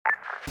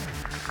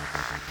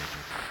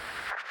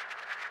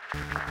Hey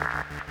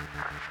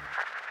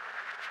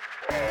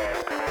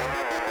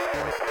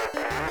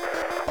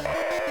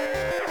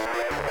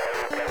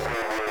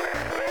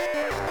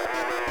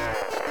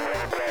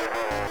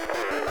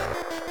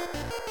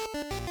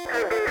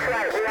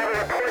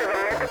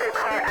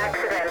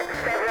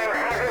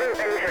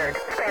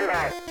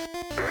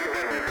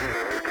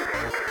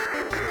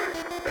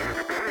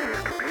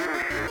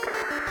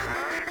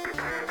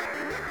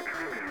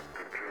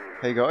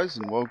guys,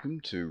 and welcome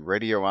to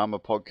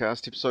RadioArma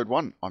Podcast Episode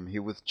 1. I'm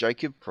here with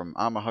Jacob from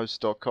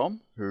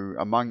armorhost.com, who,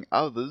 among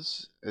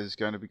others, is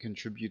going to be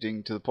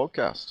contributing to the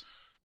podcast.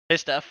 Hey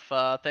Steph,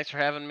 thanks for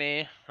having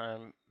me.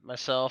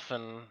 Myself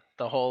and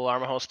the whole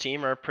ArmaHost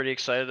team are pretty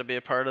excited to be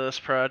a part of this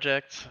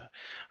project.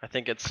 I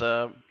think it's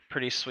a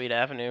pretty sweet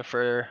avenue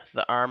for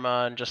the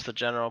Arma and just the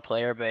general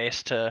player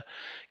base to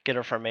get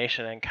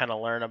information and kind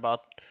of learn about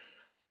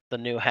the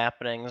new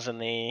happenings in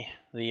the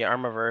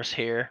Armaverse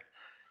here.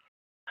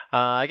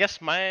 I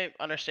guess my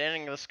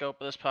understanding of the scope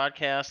of this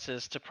podcast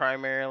is to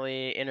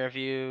primarily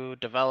interview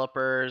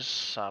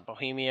developers,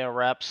 Bohemia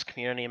reps,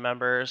 community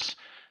members,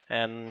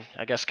 and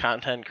I guess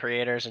content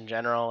creators in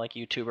general, like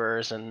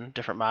YouTubers and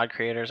different mod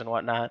creators and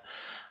whatnot.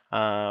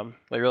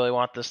 We really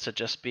want this to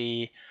just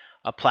be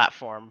a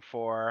platform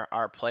for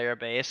our player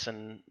base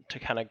and to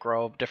kind of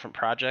grow different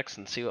projects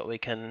and see what we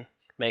can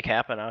make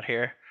happen out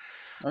here.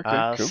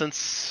 Okay, cool.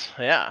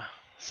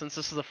 Since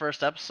this is the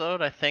first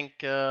episode, I think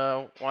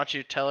why don't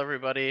you tell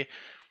everybody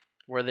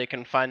where they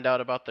can find out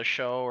about the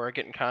show or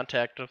get in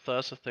contact with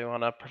us if they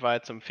want to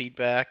provide some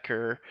feedback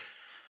or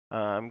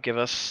give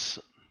us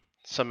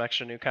some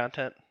extra new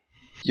content.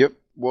 Yep.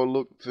 Well,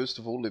 look, first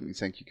of all, let me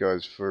thank you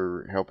guys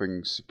for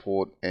helping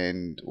support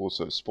and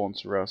also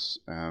sponsor us.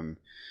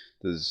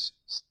 There's,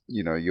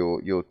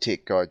 your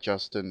tech guy,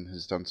 Justin,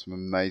 has done some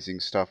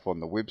amazing stuff on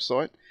the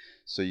website.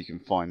 So you can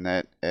find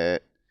that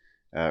at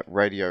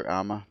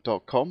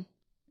RadioArma.com.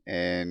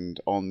 And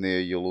on there,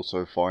 you'll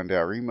also find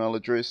our email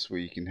address where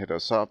you can hit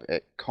us up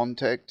at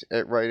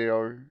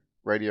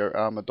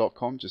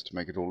contact@RadioArma.com just to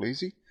make it all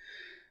easy.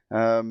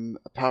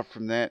 Apart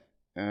from that,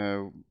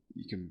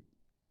 you can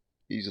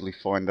easily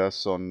find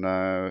us on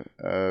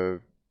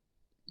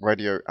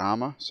Radio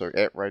Arma, so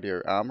at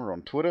Radio Arma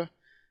on Twitter,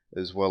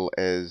 as well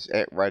as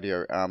at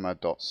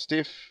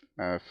radioarma.steph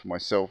for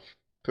myself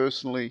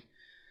personally.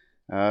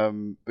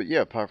 But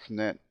yeah, apart from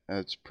that,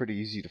 it's pretty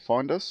easy to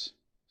find us.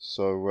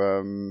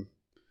 So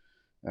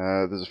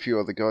there's a few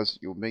other guys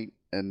that you'll meet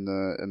in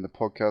the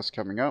podcast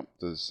coming up.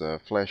 There's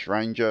Flash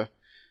Ranger,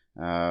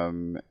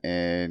 and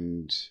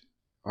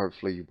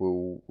hopefully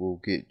we'll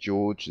get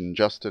George and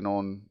Justin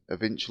on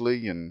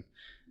eventually, and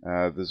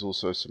there's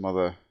also some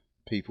other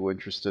people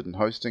interested in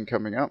hosting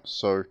coming up.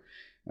 So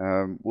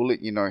we'll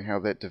let you know how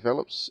that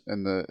develops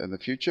in the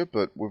future.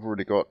 But we've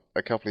already got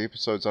a couple of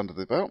episodes under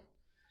the belt.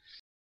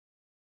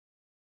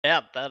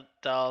 Yeah, that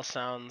all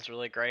sounds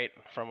really great.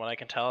 From what I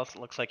can tell, it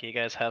looks like you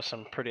guys have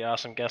some pretty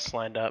awesome guests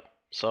lined up.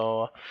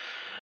 So,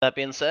 that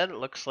being said, it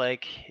looks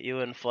like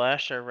you and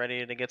Flash are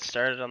ready to get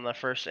started on the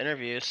first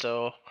interview.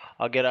 So,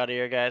 I'll get out of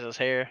your guys'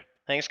 hair.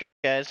 Thanks,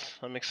 guys.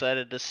 I'm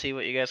excited to see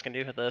what you guys can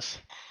do with this.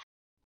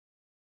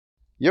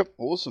 Yep,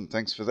 awesome.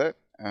 Thanks for that.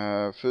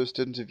 First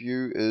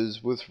interview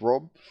is with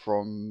Rob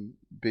from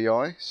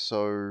BI.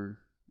 So,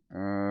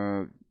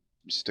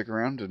 stick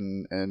around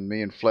and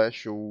me and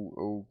Flash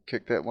will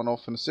kick that one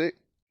off in a sec.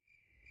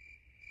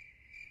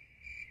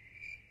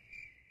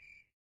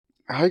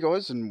 Hi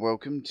guys, and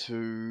welcome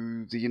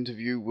to the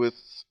interview with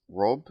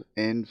Rob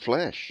and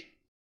Flash.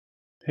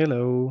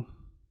 Hello.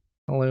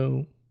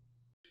 Hello.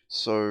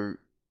 So,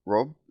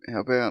 Rob, how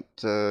about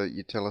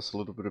you tell us a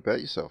little bit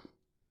about yourself?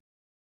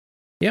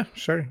 Yeah,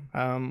 sure.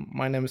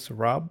 My name is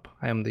Rob.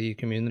 I am the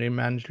community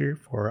manager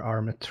for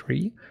Arma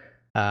 3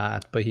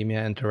 at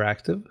Bohemia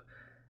Interactive.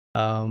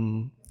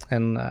 And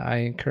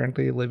I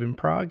currently live in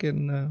Prague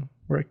and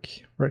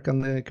work on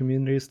the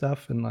community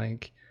stuff and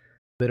like a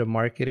bit of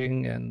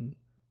marketing and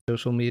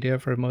social media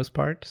for the most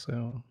part.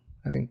 So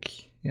I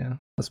think, yeah,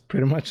 that's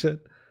pretty much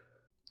it.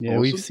 Yeah,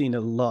 Awesome. We've seen a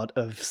lot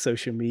of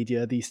social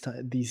media these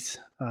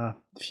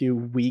few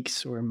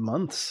weeks or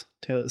months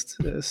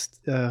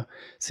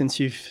since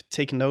you've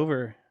taken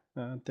over.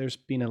 There's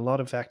been a lot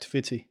of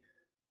activity.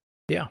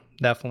 Yeah,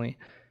 definitely.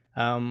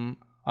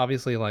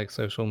 Obviously, like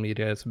social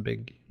media is a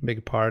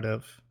big part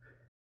of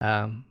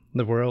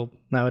the world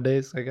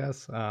nowadays, I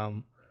guess.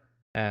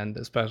 And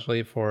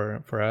especially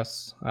for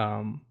us,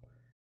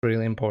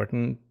 really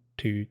important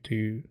to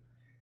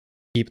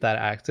keep that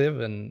active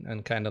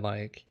and kind of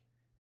like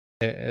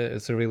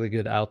it's a really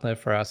good outlet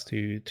for us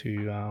to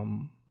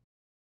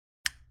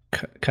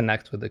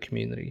connect with the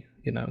community,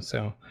 you know.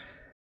 So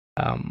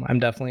I'm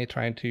definitely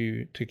trying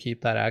to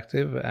keep that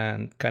active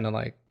and kind of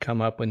like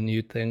come up with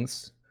new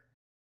things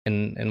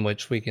in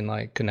which we can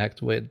like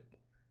connect with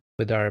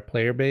our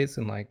player base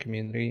and like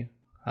community.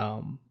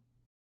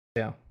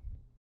 Yeah.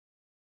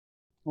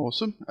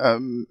 Awesome.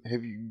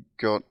 Have you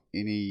got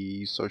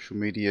any social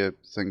media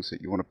things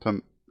that you want to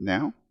pimp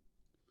now?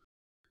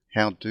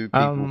 How do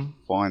people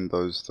find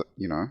those,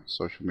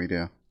 social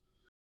media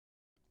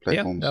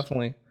platforms? Yeah,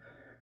 definitely.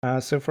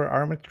 So for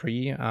Arma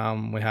 3,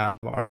 we have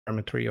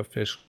Arma 3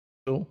 official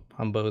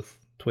on both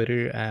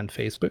Twitter and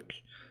Facebook,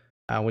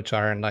 which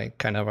are like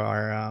kind of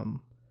our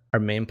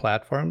main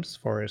platforms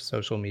for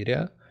social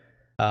media.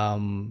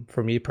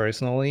 For me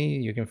personally,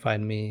 you can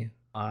find me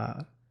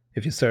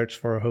if you search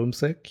for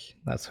Homesick.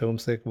 That's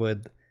Homesick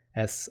with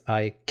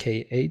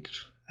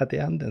SIKH at the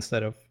end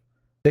instead of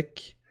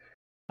sick.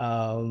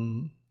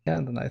 Yeah,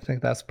 then I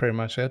think that's pretty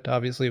much it.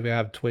 Obviously, we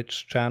have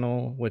Twitch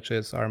channel, which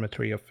is Arma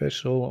 3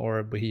 official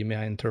or Bohemia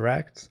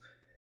Interacts,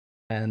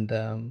 and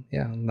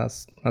yeah,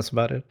 that's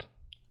about it.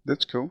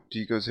 That's cool. Do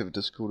you guys have a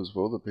Discord as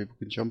well that people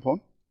can jump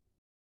on?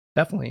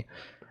 Definitely.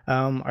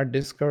 Our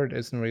Discord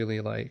isn't really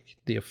like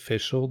the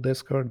official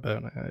Discord,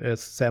 but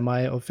it's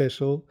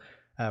semi-official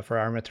for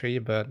Arma 3,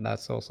 but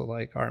that's also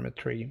like Arma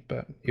 3,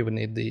 but you would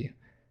need the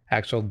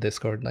actual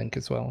Discord link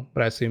as well.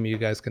 But I assume you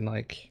guys can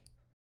like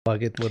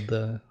plug it with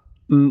the...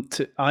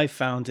 I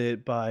found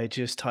it by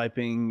just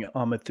typing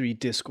Arma 3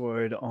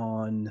 Discord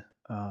on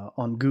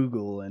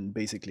Google, and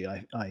basically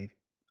I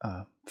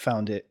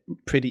found it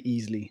pretty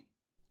easily.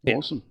 Yeah.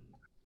 Awesome.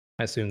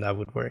 I assume that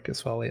would work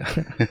as well, yeah.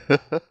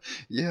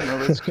 Yeah, no,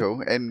 that's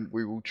cool. And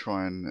we will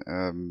try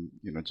and,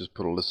 just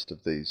put a list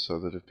of these so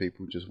that if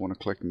people just want to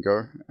click and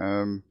go,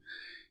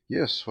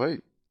 yeah,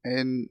 sweet.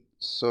 And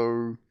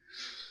so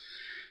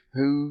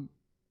who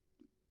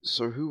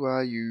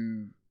are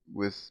you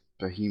with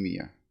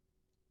Bohemia?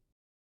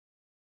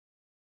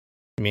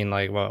 You mean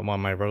like what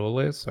my role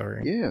is,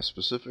 or? Yeah,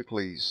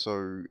 specifically.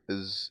 So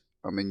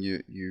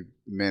you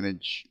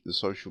manage the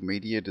social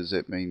media. Does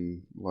that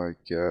mean like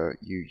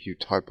you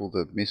type all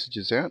the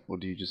messages out, or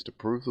do you just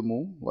approve them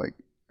all? Like,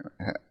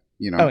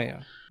 Oh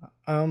yeah.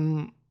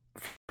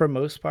 For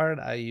most part,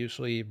 I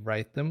usually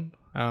write them,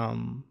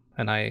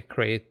 and I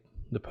create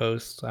the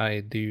posts. I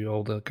do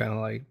all the kind of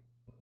like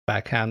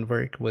backhand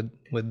work with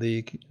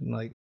the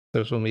like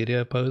social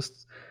media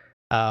posts.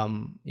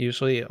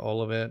 Usually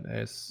all of it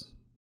is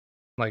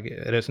like,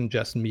 it isn't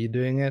just me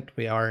doing it.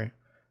 We are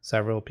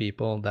several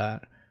people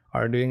that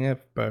are doing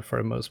it, but for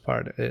the most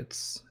part,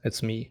 it's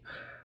me.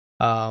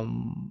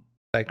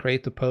 I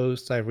create the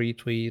posts, I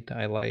retweet,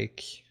 I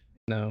like,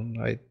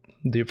 I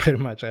do pretty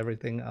much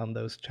everything on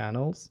those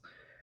channels.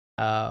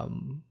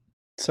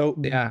 So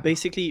yeah,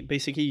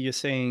 basically you're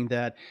saying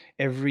that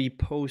every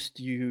post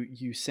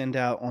you send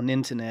out on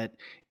internet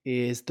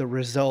is the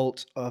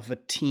result of a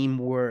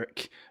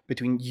teamwork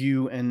between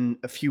you and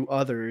a few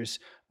others,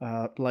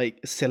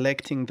 like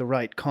selecting the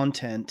right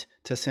content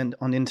to send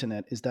on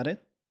internet. Is that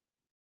it?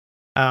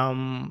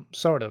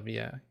 sort of,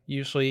 yeah.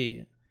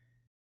 Usually,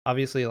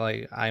 obviously,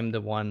 like I'm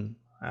the one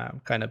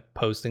kind of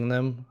posting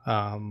them.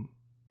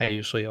 I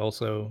usually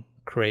also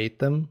create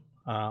them,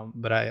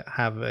 but I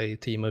have a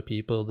team of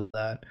people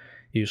that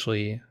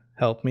usually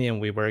help me, and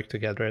we work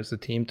together as a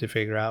team to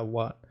figure out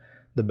what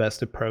the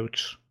best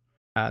approach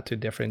to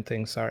different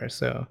things are.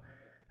 So,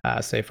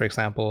 say for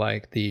example,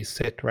 like the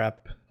sitrep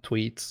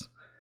tweets,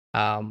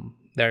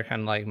 they're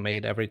kind of like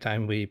made every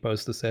time we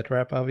post the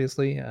sitrep,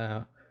 obviously.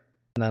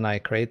 And then I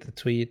create the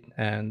tweet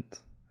and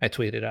I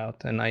tweet it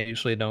out, and I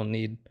usually don't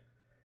need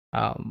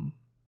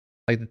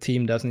like the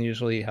team doesn't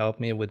usually help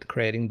me with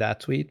creating that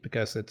tweet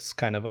because it's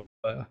kind of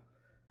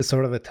it's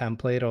sort of a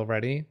template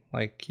already.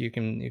 Like you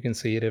can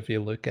see it if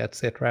you look at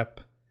sitrep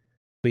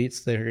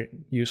tweets. They're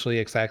usually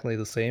exactly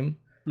the same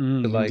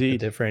with like the Indeed.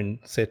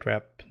 different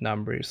sitrep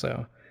numbers.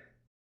 So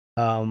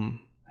and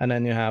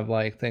then you have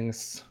like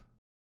things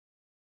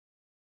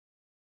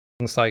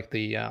like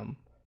the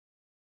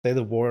say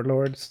the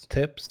warlords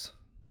tips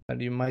that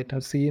you might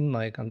have seen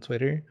like on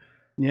Twitter.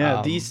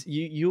 Yeah, these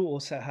you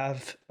also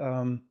have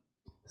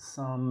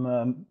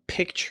some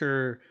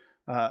picture,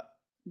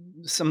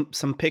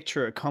 some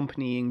picture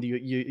accompanying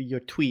your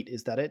tweet.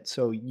 Is that it?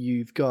 So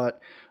you've got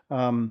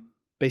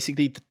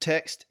basically the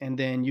text, and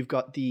then you've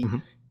got the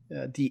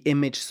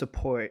image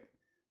support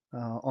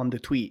on the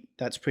tweet.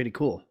 That's pretty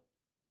cool.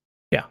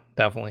 Yeah,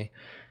 definitely.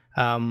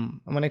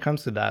 When it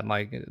comes to that,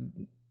 like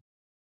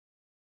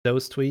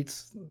those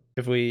tweets,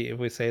 if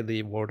we say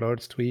the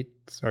warlords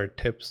tweets or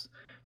tips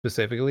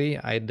specifically,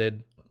 I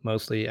did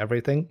mostly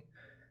everything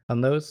on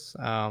those.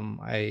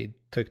 I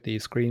took the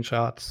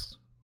screenshots,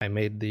 I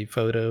made the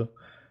photo,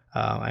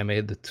 I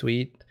made the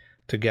tweet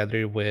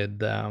together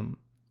with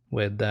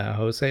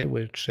Jose,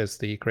 which is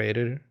the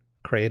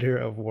creator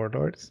of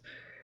Warlords,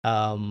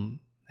 and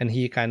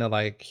he kind of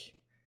like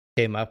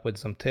came up with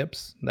some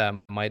tips that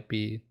might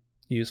be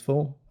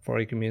useful for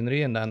a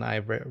community, and then I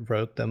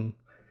wrote them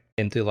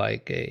into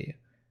like a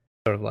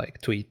sort of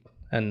like tweet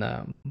and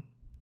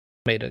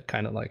made it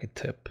kind of like a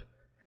tip.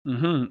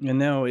 And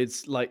now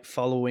it's like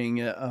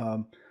following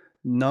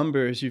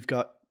numbers. You've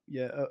got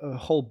a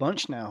whole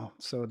bunch now,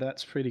 so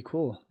that's pretty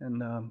cool.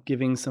 And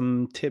giving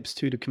some tips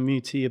to the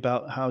community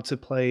about how to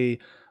play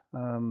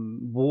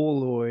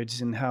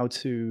warlords and how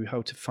to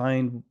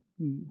find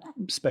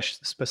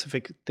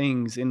specific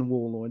things in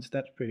warlords.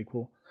 That's pretty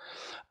cool.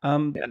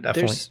 Yeah,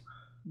 definitely.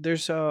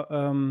 There's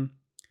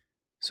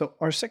so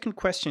our second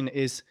question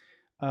is,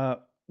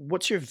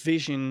 what's your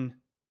vision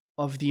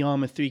of the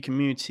Arma 3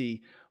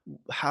 community?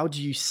 how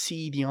do you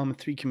see the Arma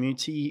 3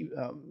 community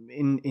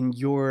in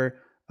your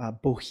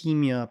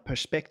Bohemia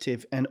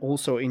perspective, and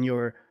also in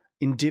your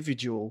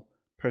individual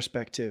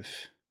perspective?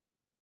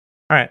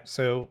 All right,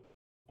 so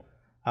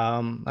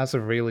that's a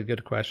really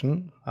good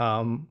question.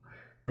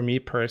 For me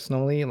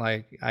personally,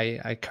 like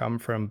I come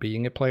from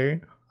being a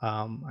player.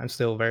 I'm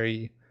still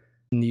very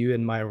new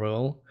in my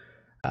role.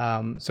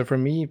 So for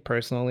me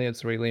personally,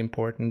 it's really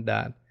important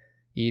that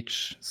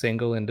each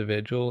single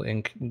individual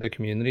in the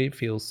community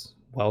feels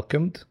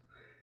welcomed,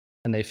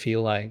 and they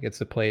feel like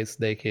it's a place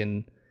they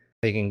can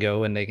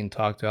go and they can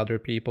talk to other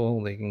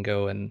people. They can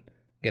go and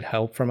get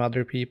help from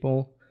other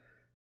people.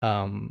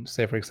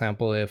 Say for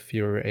example, if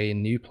you're a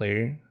new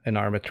player in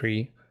Arma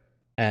 3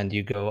 and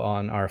you go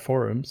on our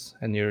forums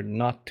and you're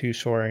not too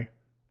sure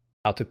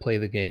how to play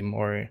the game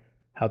or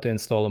how to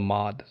install a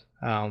mod,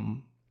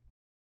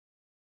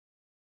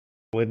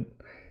 would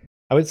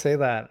I would say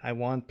that I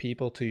want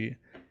people to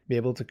be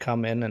able to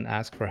come in and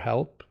ask for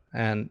help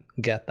and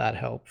get that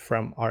help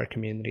from our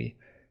community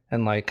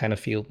and like kind of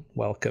feel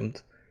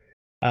welcomed.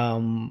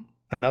 Um,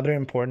 Another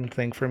important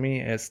thing for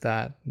me is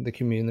that the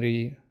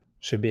community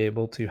should be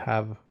able to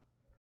have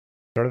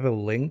sort of a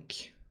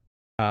link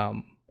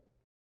um,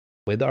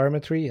 with Arma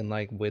 3 and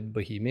like with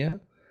Bohemia.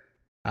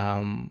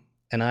 Um,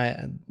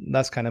 and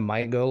that's kind of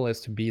my goal,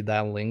 is to be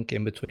that link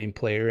in between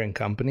player and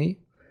company,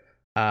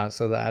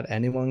 so that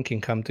anyone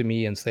can come to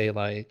me and say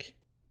like,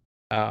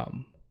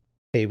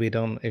 hey, we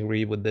don't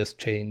agree with this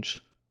change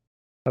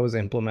that was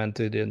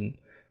implemented in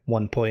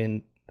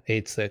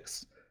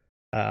 1.86,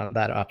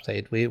 that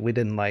update. We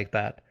didn't like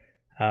that.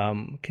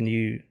 Can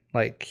you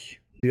like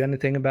do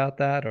anything about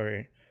that,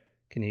 or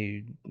can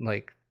you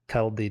like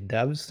tell the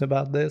devs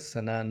about this?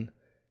 And then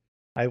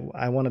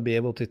I want to be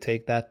able to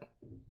take that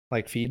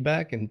like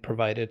feedback and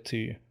provide it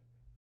to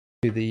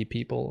the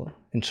people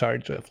in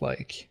charge of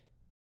like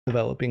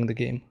developing the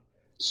game.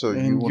 So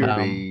And you want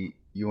to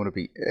you're-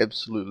 be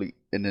absolutely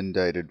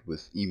inundated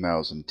with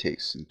emails and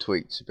texts and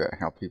tweets about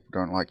how people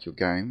don't like your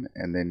game,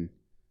 and then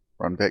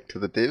run back to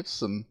the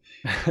devs and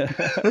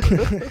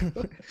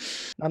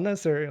Not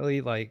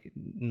necessarily like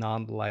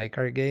not like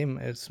our game.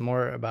 It's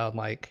more about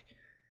like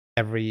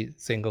every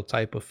single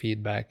type of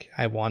feedback.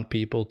 I want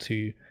people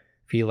to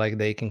feel like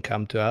they can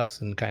come to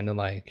us and kind of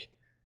like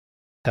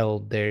tell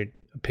their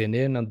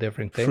opinion on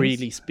different things.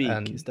 freely speak,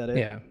 And is that it?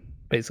 yeah,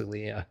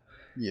 basically, yeah.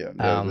 yeah,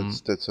 no, Um,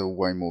 that's a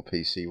way more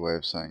PC way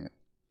of saying it.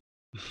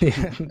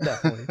 yeah,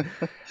 definitely.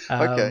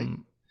 Okay.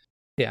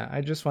 Yeah,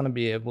 I just want to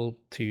be able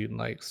to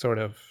like sort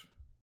of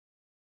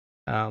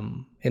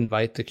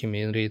invite the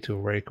community to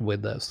work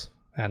with us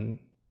and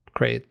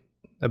create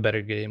a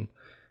better game,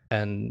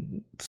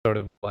 and sort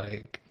of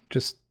like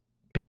just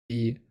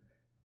be,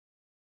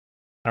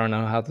 I don't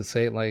know how to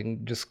say it,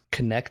 like just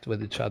connect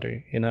with each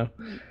other, you know?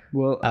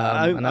 Well,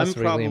 And I'm that's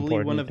really probably one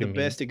important of to the me.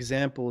 best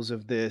examples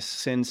of this,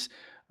 since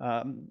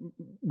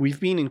we've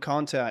been in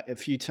contact a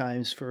few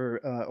times for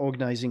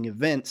organizing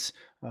events,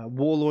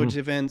 Warlords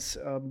events,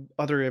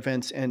 other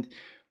events, and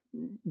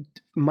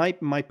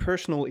my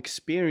personal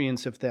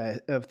experience of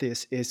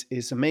this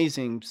is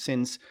amazing,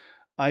 since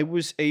I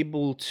was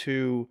able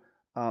to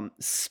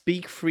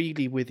speak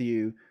freely with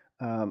you,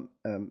 um,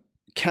 um,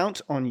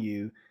 count on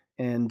you,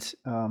 and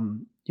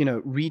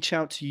reach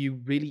out to you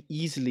really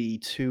easily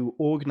to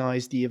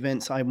organize the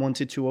events I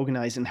wanted to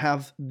organize, and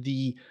have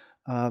the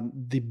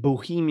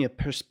Bohemia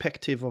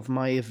perspective of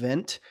my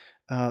event,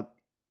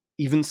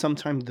 even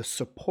sometimes the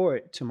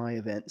support to my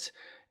events.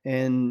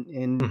 And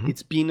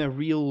it's been a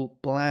real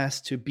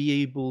blast to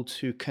be able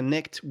to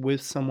connect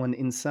with someone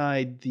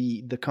inside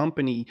the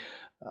company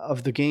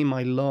of the game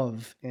I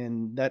love,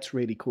 and that's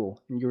really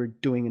cool, and you're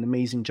doing an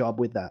amazing job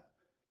with that.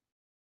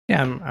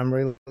 Yeah, I'm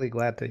really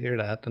glad to hear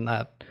that, and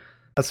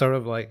that's sort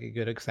of like a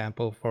good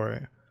example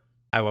for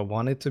how I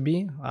want it to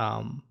be.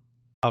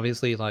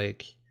 Obviously,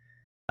 like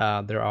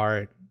there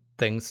are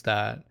things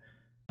that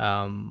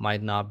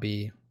might not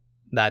be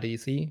that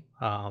easy,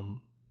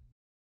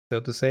 so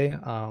to say.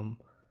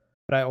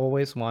 But I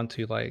always want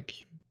to like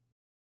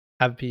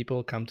have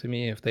people come to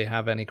me if they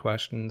have any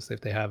questions, if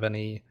they have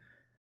any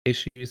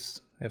issues,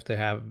 if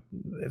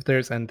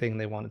there's anything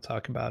they want to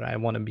talk about. I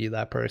want to be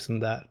that person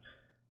that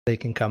they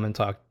can come and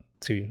talk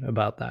to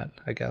about that,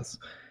 I guess.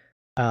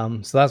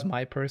 So that's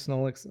my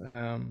personal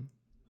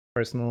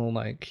personal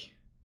like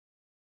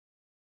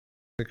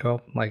what's it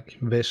called, like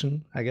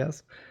vision, I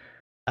guess.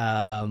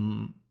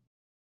 Um,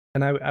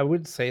 and I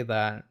would say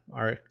that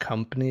our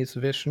company's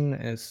vision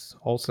is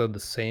also the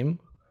same.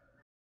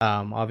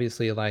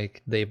 Obviously,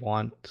 like they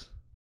want,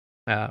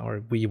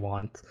 or we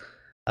want,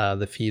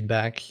 the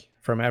feedback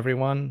from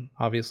everyone.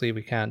 Obviously,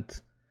 we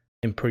can't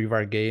improve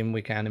our game,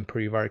 we can't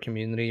improve our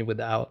community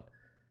without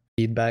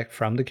feedback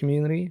from the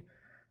community.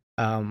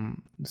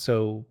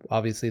 So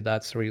obviously,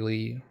 that's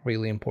really,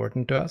 really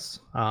important to us.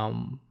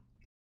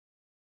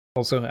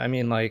 Also, I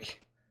mean,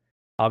 like,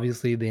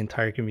 obviously, the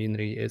entire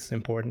community is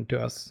important to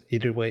us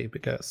either way,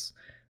 because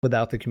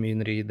without the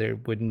community, there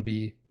wouldn't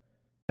be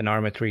an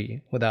Arma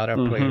 3. Without our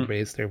player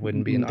base, there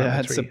wouldn't be an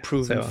Arma 3. That's a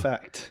proven So,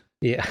 fact.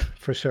 yeah,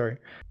 for sure.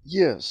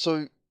 Yeah,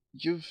 so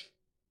you've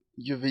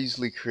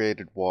easily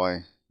created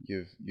why.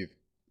 You've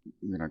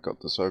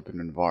got this open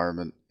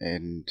environment,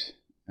 and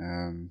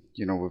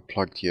we've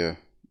plugged your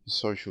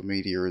social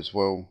media as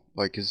well.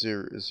 Like, is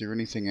there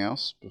anything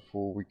else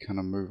before we kind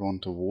of move on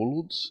to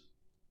Warlords?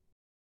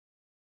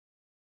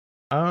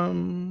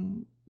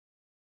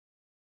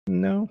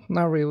 No,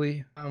 not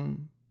really.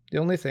 The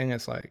only thing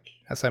is, like,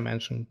 as I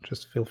mentioned,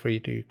 just feel free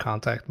to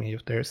contact me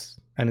if there's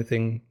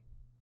anything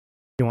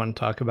you want to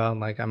talk about.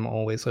 Like, I'm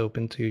always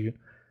open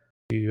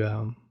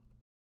I'm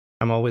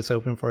always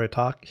open for a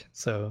talk.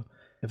 So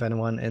if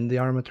anyone in the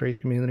Arma 3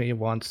 community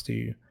wants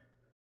to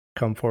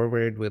come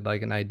forward with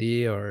like an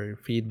idea or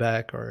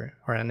feedback or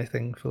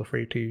anything, feel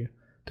free to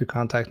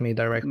contact me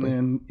directly.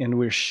 And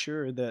we're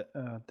sure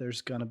that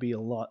there's gonna be a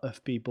lot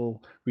of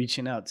people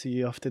reaching out to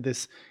you after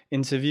this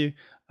interview.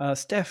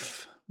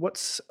 Steph,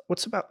 what's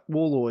about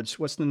Warlords?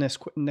 What's the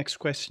next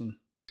question?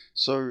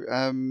 So,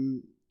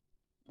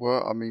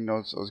 well, I mean, I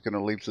was going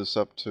to leave this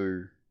up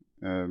to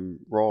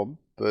Rob,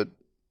 but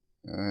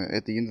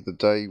at the end of the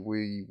day,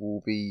 we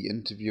will be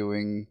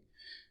interviewing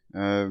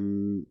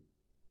the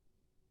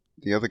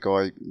other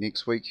guy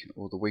next week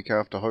or the week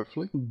after,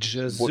 hopefully.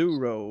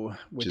 Jazuro,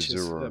 which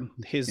Jazuro.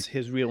 is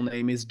his real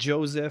name is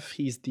Joseph.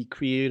 He's the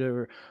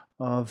creator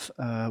of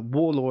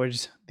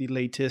Warlords, the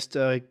latest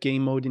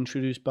game mode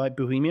introduced by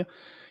Bohemia.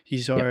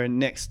 He's our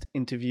next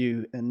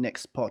interview and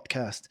next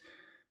podcast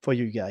for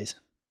you guys.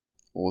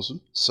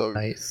 Awesome. So,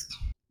 Nice.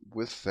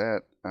 with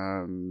that,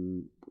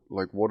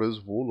 like, what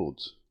is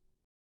Warlords?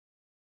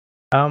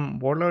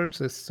 Warlords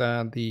is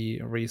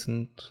the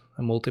recent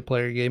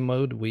multiplayer game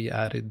mode we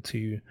added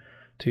to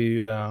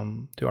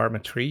Arma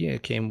 3.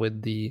 It came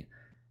with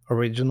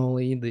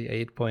originally the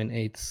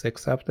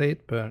 8.86 update,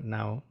 but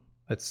now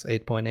it's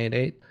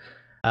 8.88.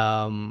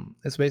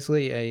 It's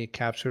basically a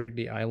capture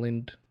the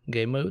island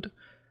game mode,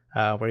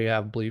 where you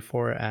have Blue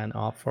 4 and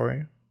Off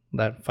 4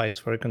 that fights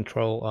for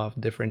control of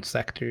different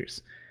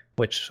sectors,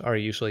 which are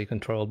usually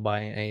controlled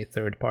by a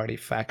third-party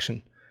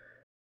faction.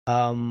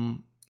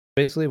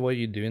 Basically what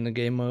you do in the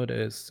game mode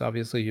is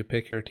obviously you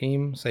pick your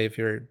team. Say if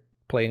you're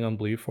playing on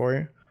Blue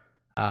 4,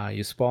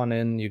 you spawn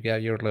in, you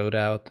get your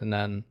loadout, and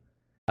then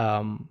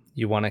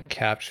you want to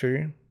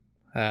capture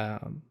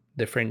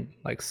different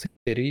like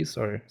cities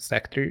or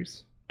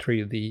sectors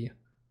through the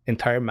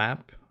entire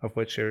map of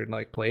which you're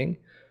like playing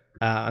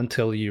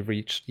until you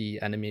reach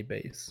the enemy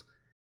base.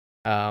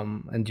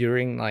 And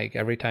during like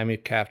every time you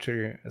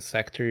capture a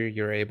sector,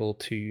 you're able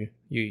to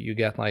you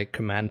get like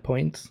command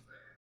points,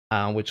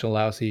 which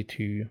allows you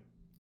to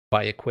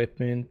buy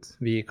equipment,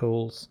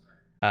 vehicles,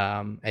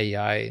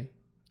 AI,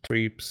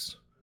 troops,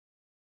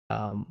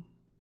 and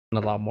a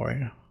lot more.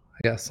 I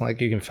guess like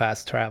you can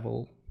fast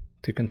travel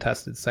to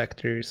contested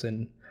sectors,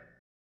 and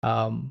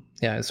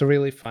yeah, it's a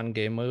really fun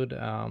game mode.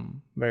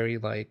 Very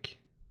like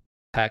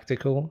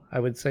tactical, I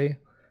would say.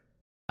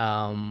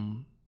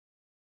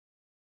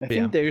 I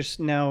think there's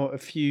now a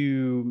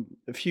few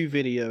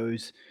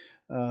videos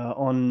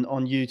on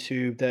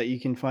YouTube that you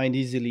can find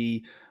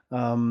easily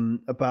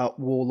about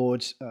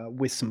Warlords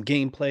with some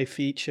gameplay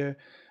feature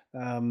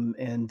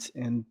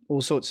and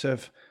all sorts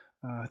of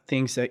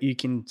things that you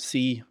can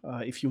see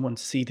if you want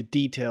to see the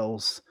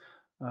details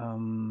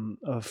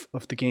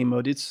of the game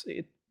mode.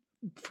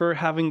 For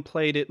having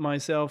played it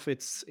myself,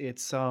 it's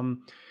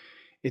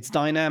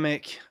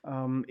dynamic,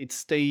 it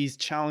stays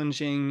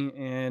challenging,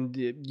 and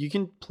you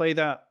can play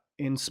that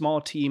in small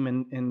team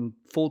and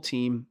full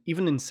team,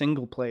 even in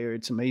single player.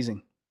 It's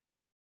amazing.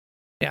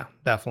 Yeah,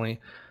 definitely.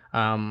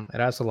 It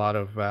has a lot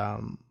of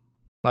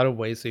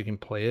ways you can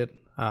play it.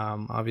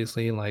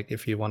 Obviously, like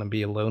if you want to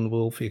be a lone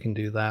wolf, you can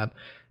do that.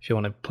 If you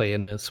want to play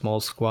in a small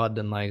squad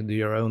and like do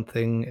your own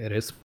thing, it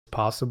is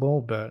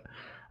possible. But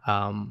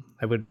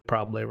I would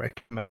probably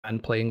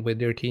recommend playing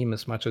with your team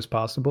as much as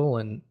possible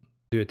and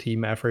do a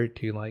team effort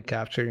to like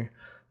capture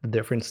the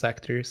different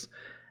sectors.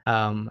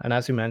 And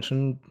as you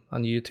mentioned,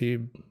 on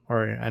YouTube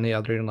or any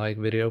other like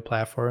video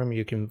platform,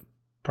 you can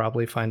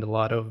probably find a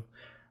lot of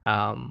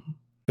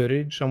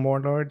footage on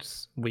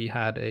Warlords. We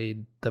had a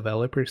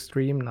developer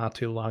stream not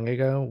too long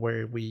ago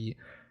where we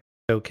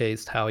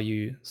showcased how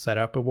you set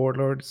up a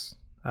Warlords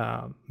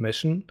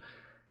mission.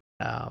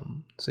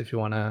 So if you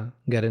want to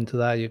get into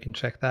that, you can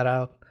check that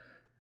out.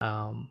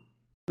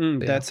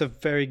 That's a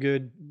very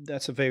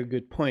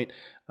good point.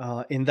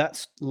 In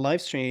that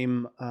live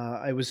stream,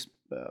 I was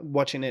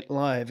watching it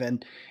live,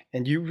 and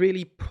you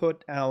really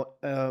put out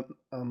a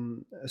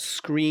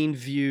screen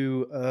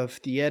view of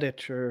the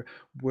editor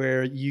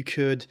where you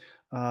could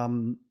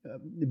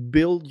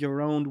build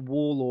your own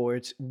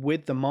warlords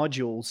with the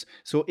modules.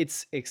 So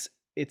it's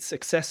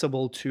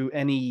accessible to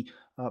any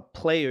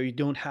player. You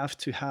don't have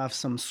to have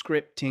some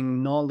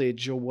scripting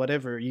knowledge or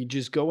whatever. You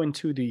just go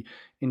into the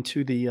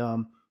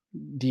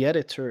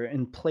editor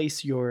and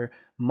place your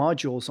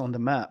modules on the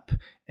map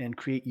and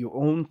create your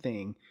own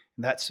thing.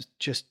 That's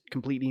just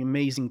completely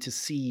amazing to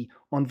see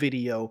on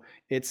video.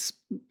 It's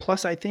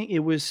plus I think it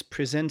was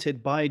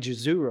presented by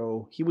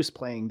Jazuro. He was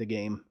playing the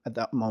game at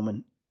that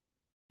moment.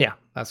 Yeah,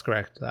 that's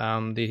correct.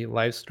 The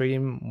live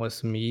stream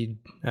was me,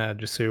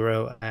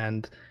 Jasuro,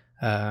 and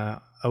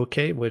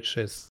OK, which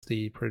is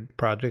the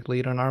project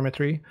lead on Arma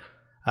 3.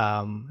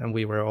 And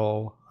we were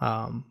all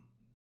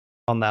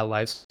on that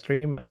live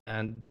stream,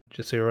 and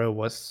Jazero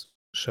was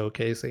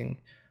showcasing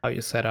how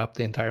you set up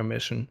the entire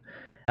mission.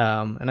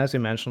 And as you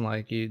mentioned,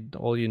 like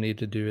all you need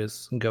to do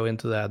is go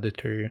into the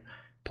editor,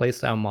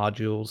 place down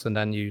modules, and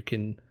then you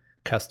can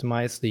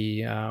customize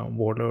the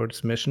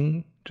Warlord's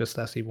mission just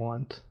as you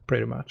want,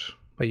 pretty much,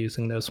 by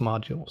using those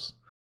modules.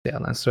 Yeah,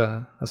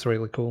 that's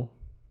really cool.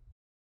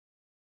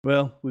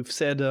 Well, we've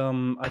said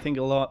I think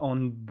a lot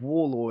on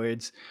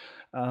Warlords.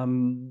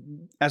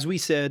 As we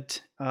said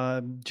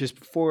just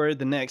before,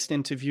 the next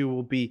interview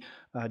will be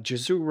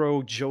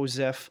Jazuro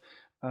Joseph.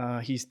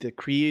 He's the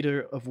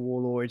creator of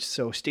Warlords,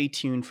 so stay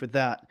tuned for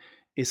that.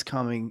 Is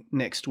coming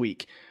next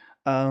week.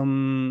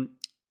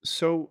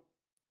 So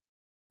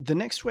the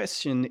next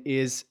question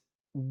is,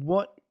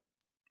 what,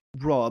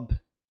 Rob,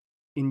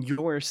 in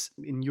your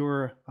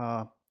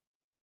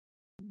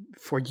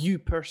for you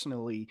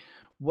personally,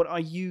 what are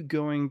you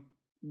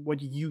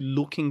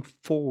looking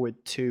forward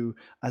to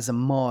as a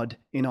mod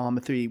in Arma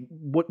 3?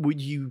 What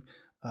would you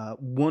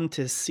want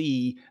to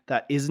see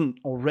that isn't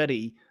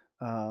already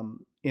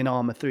in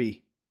Arma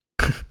 3?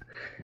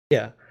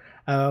 Yeah.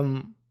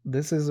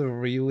 This is a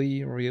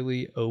really,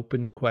 really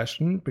open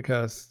question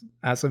because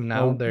as of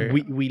now,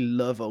 we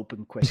love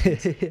open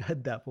questions. Yeah,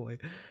 definitely.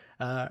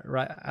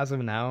 Right, as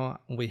of now,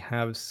 we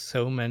have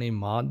so many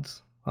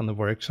mods on the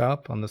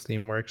workshop, on the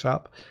Steam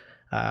workshop.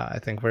 I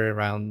think we're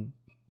around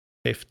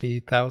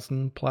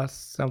 50,000 plus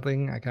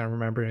something. I can't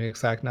remember the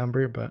exact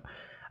number, but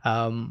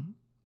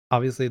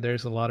obviously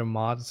there's a lot of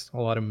mods, a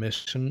lot of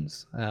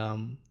missions.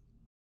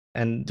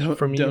 And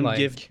for me,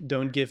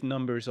 don't give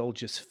numbers, I'll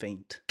just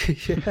faint.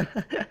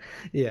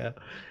 Yeah.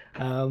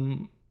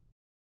 The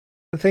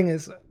thing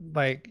is,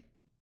 like,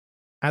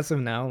 as of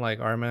now, like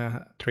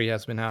Arma 3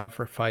 has been out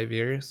for 5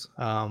 years.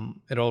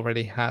 It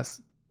already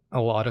has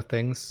a lot of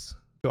things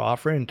to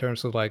offer in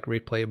terms of like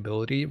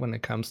replayability when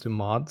it comes to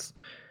mods.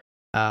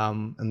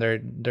 And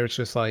there's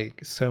just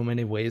like so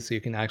many ways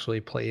you can actually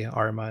play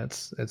Arma.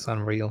 It's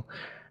unreal.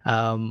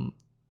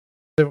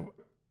 So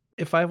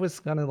if I was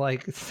gonna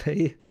like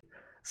say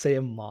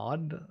a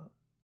mod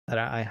that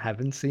I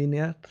haven't seen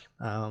yet,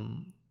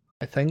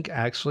 I think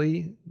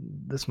actually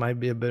this might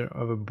be a bit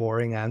of a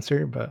boring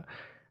answer, but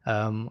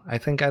I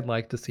think I'd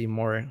like to see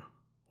more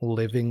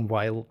living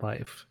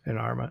wildlife in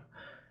Arma.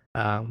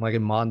 Like a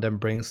mod that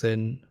brings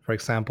in, for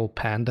example,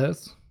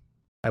 pandas.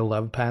 I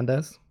love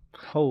pandas.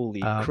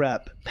 Holy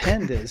crap,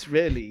 pandas,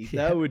 really?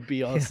 Yeah. That would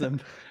be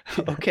awesome.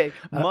 Yeah. Okay,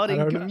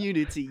 modding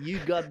community, you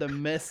got the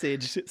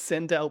message.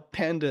 Send out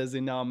pandas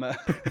in Arma.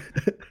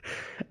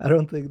 I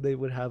don't think they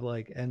would have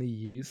like any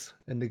use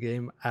in the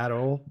game at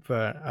all,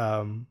 but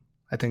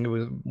I think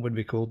it would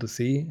be cool to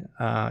see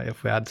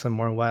if we had some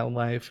more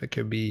wildlife. It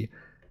could be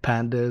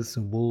pandas,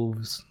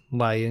 wolves,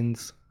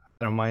 lions.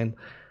 I don't mind,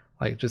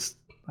 like just,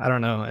 I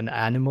don't know, an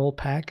animal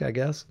pack, I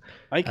guess.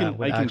 I can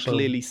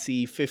clearly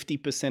see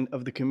 50%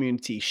 of the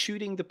community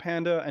shooting the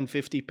panda and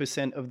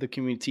 50% of the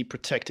community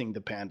protecting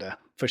the panda,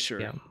 for sure.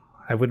 Yeah,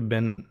 I would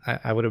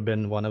have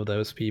been one of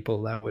those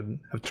people that would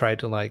have tried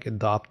to like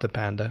adopt the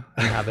panda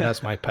and have it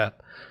as my pet.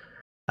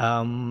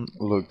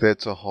 Look,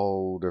 that's a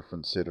whole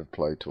different set of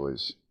play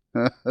toys.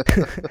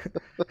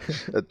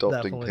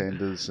 Adopting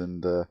pandas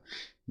and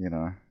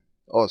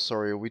Oh,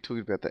 sorry, are we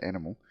talking about the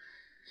animal?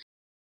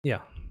 Yeah.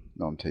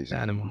 No, I'm teasing.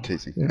 Animal. I'm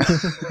teasing.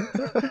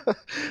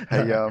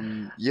 Hey,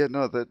 yeah,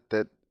 no,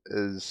 that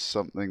is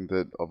something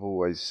that I've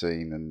always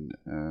seen,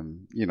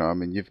 and I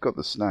mean, you've got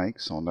the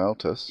snakes on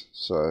Altus,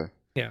 so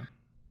yeah,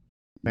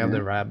 we have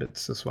the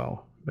rabbits as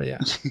well. But yeah,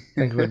 I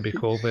think it would be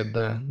cool with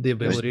the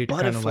ability to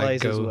kind of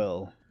like go as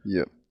well.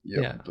 Yep.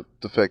 Yeah. But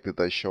the fact that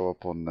they show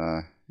up on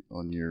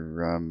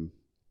your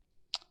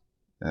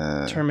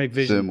thermic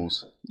vision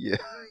thermals, yeah,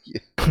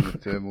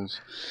 thermals.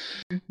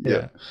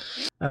 Yeah.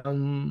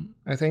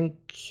 I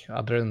think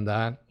other than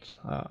that,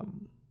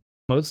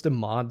 most of the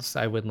mods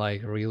I would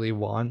like really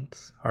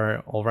want are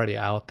already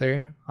out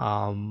there.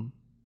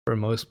 For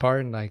most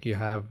part, like you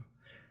have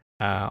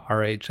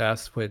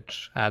RHS,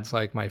 which adds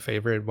like my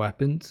favorite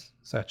weapons,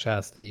 such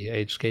as the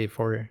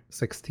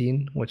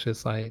HK416, which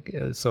is like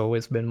it's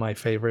always been my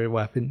favorite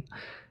weapon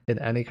in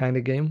any kind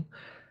of game.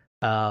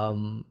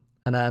 And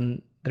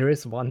then there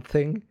is one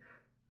thing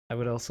I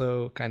would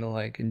also kind of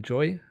like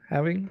enjoy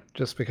having,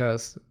 just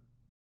because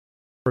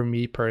for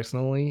me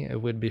personally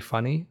it would be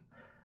funny,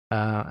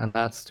 and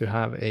that's to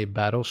have a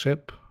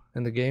battleship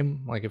in the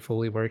game, like a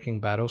fully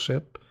working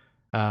battleship,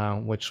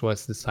 which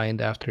was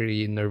designed after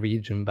the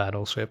Norwegian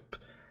battleship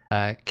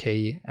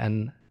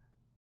KNM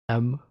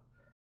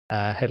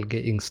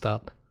Helge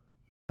Ingstad.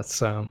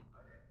 That's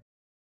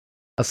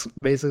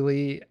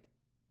basically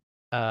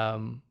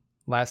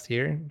last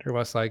year there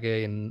was like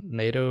a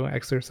NATO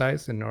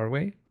exercise in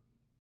Norway.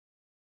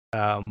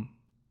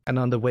 And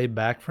on the way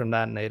back from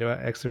that NATO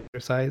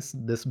exercise,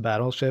 this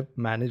battleship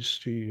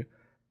managed to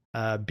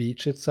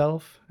beach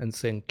itself and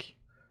sink.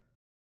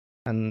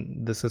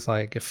 And this is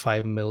like a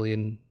 $5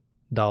 million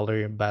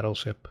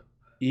battleship.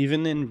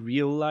 Even in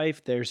real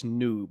life, there's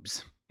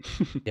noobs.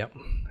 Yep,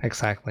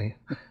 exactly.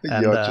 Yeah,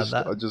 And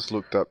I just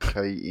looked up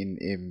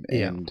KNM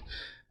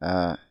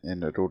yeah,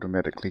 and it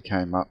automatically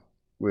came up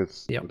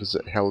with yep, what is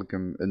it,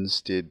 Helgam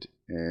instead,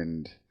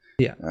 and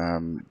yeah,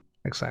 20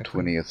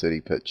 exactly. or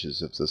 30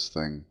 pictures of this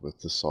thing with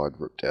the side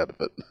ripped out of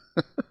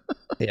it.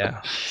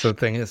 Yeah. So the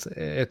thing is,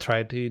 it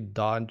tried to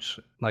dodge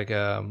like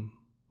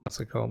what's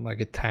it called, like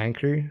a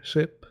tanker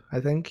ship, I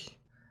think,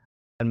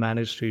 and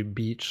managed to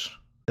beach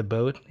the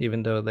boat,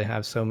 even though they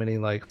have so many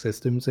like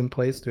systems in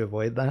place to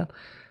avoid that.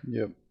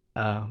 Yep.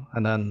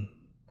 And then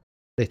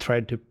they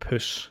tried to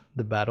push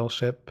the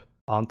battleship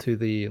onto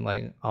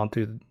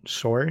onto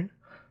shore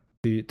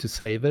to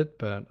save it,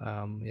 but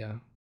yeah,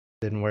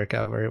 didn't work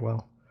out very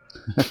well.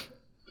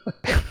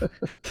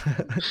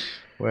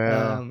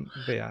 Wow.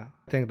 But yeah,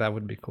 I think that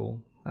would be cool.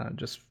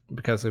 Just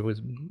because it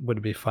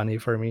would be funny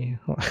for me.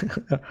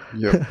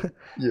 Yep.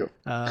 Yep.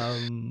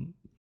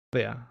 But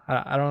yeah,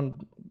 I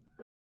don't.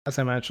 As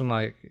I mentioned,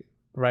 like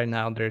right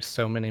now, there's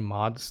so many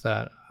mods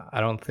that I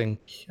don't think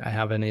I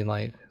have any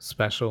like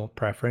special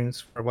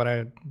preference for what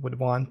I would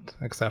want,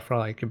 except for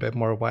like a bit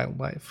more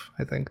wildlife.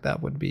 I think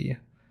that would be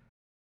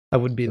the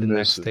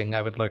next Immersive. thing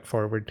I would look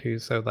forward to,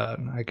 so that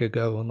I could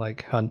go and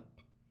like hunt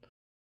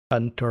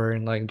or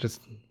like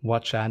just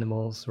watch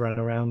animals run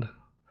around.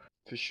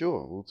 For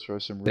sure. We'll throw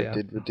some Red Yeah.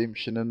 Dead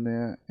Redemption in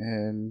there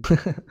and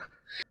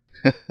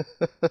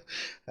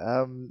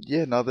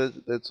yeah, no,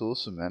 that's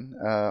awesome, man.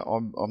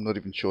 I'm not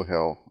even sure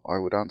how I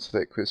would answer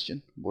that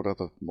question. What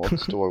other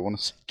mods do I want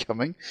to see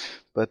coming?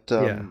 But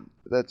Yeah.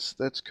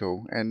 that's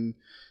cool. And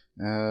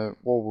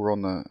while we're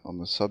on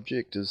the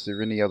subject, is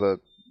there any other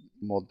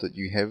mod that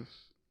you have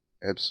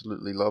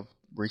absolutely loved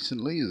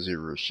recently? Is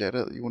there a shout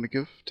out that you want to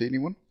give to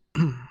anyone?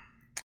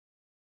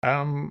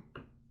 um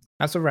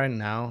as of right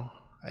now,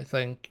 I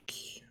think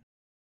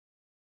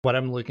what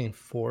I'm looking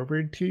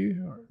forward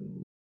to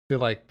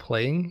like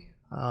playing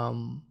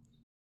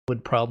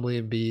would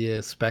probably be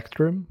a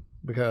Spectrum,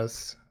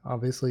 because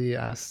obviously,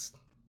 as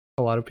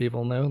a lot of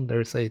people know,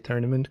 there's a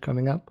tournament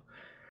coming up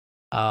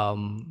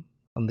on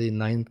the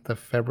 9th of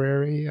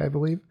February, I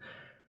believe.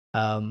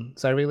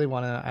 So I really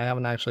want to. I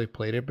haven't actually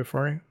played it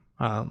before,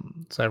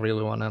 so I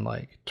really want to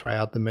like try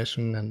out the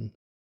mission and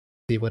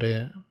see what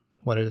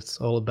it's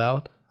all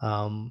about.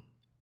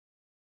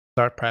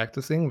 Start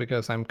practicing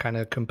because I'm kind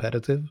of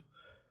competitive,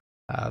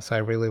 so I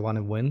really want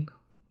to win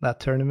that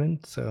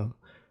tournament. So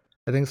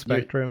I think You're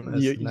Spectrum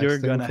is the you're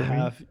next thing gonna for me.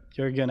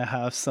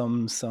 have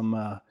some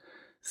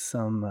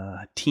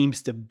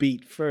teams to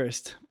beat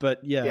first, but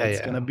yeah, Yeah, it's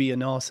yeah, gonna be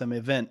an awesome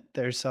event.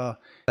 There's definitely.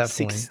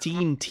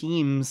 16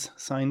 teams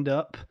signed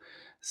up,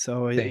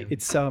 so Same.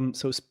 it's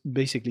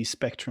basically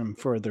Spectrum.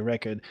 For the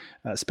record,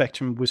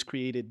 Spectrum was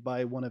created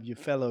by one of your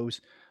fellows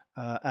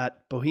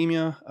at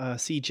Bohemia,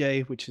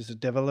 CJ, which is a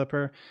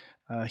developer.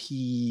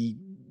 He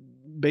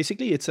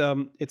basically it's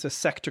a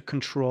sector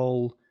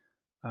control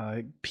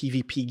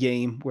PvP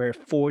game where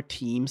 4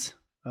 teams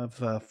of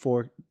the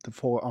 4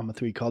 Arma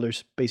 3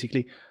 colors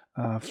basically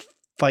uh,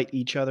 fight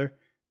each other,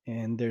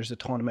 and there's a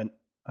tournament,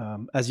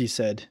 as you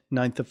said,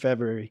 9th of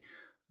February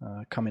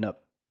coming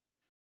up.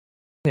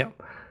 Yeah.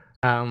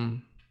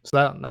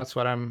 So that's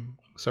what I'm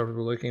sort of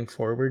looking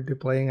forward to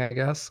playing, I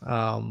guess.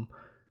 Other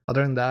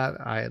than that,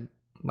 I'd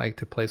like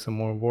to play some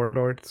more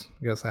Warlords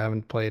because I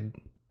haven't played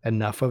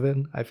enough of it.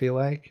 I feel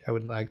like I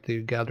would like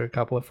to gather a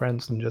couple of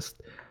friends and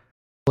just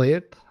play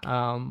it.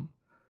 And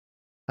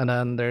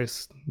then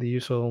there's the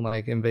usual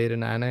like invade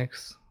and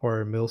annex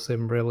or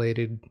milsim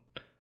related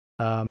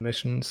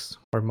missions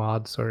or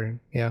mods or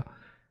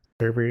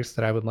servers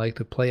that I would like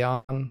to play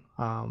on.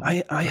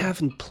 I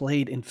haven't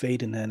played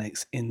Invade and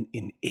Annex in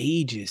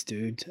ages,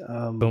 dude.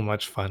 So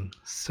much fun.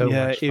 So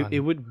Yeah, much it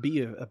fun. would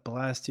be a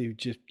blast to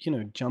just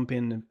jump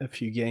in a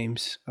few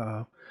games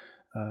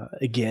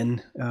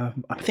again.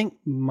 I think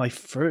my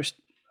first,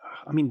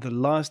 I mean the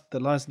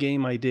last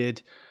game I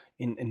did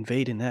in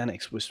Invade and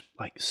Annex was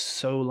like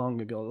so long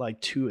ago, like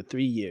 2 or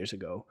 3 years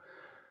ago.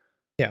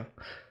 Yeah,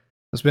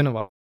 it's been a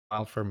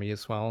while for me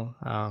as well.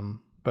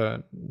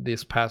 But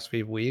these past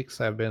few weeks,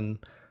 I've been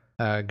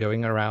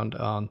going around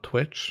on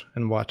Twitch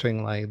and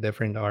watching like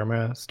different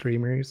Arma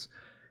streamers,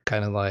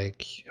 kind of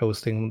like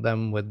hosting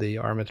them with the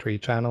Arma 3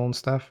 channel and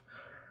stuff.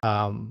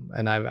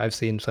 And I've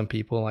seen some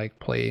people like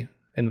play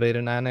Invade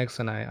and Annex,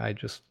 and I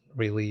just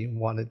really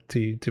wanted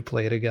to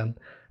play it again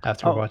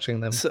after Oh,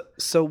 watching them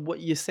so what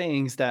you're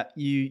saying is that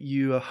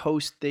you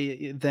host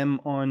them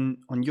on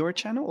your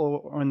channel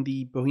or on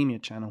the Bohemia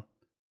channel?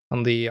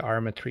 on the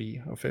Arma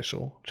 3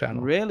 official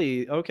channel.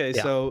 Really? Okay,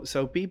 Yeah.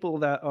 so people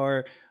that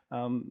are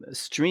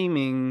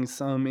streaming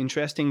some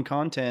interesting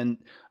content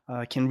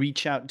can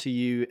reach out to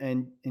you,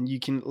 and you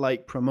can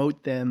like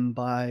promote them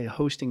by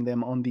hosting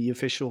them on the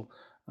official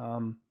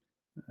um,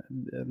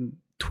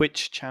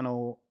 Twitch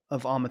channel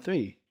of Arma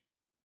 3.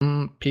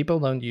 People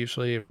don't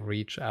usually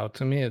reach out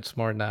to me. It's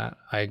more that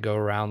I go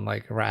around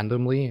like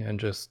randomly and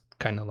just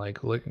kind of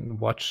like look and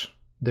watch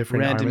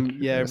different Arma Randomly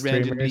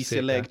streamers. Yeah,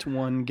 select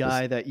one just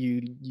guy that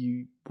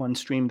you one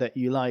stream that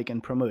you like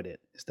and promote it.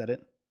 Is that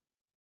it?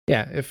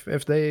 Yeah,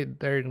 if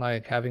they're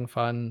like having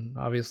fun,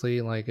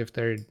 obviously, like if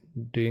they're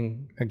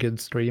doing a good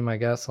stream, I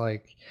guess,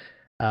 like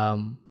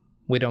um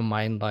we don't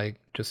mind like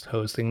just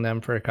hosting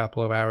them for a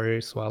couple of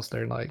hours whilst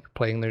they're like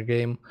playing their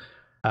game.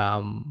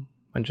 And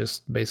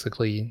just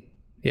basically,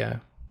 yeah.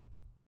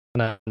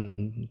 And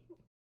then,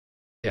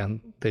 yeah,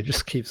 they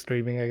just keep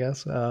streaming, I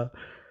guess.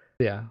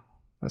 Yeah,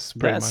 that's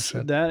pretty much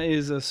it. That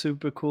is a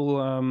super cool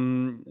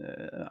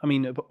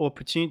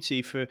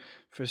opportunity for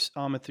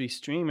Arma 3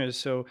 streamers.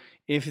 So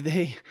if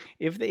they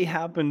if they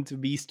happen to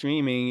be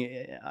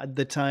streaming at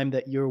the time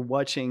that you're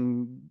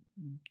watching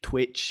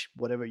Twitch,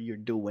 whatever you're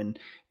doing,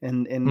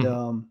 and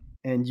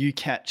you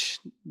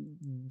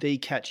they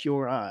catch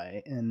your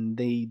eye, and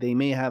they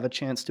may have a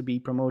chance to be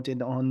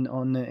promoted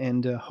on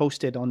and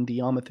hosted on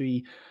the Arma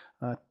 3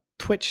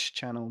 Twitch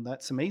channel.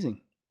 That's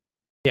amazing.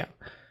 Yeah,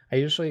 I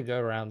usually go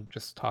around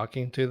just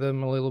talking to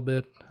them a little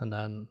bit, and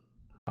then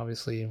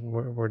obviously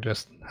we're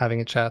just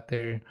having a chat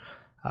there.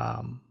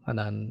 And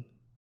then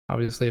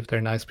obviously if they're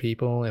nice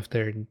people, if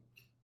they're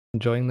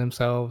enjoying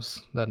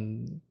themselves,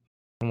 then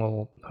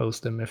we'll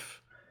host them.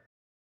 If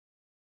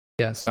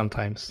yeah,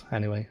 sometimes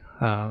anyway.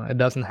 It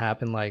doesn't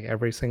happen like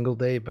every single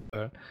day,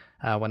 but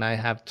when I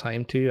have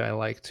time to, I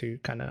like to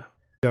kind of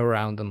go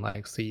around and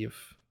like see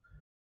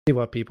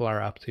what people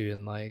are up to,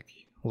 and like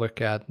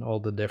look at all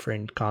the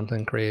different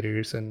content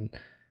creators and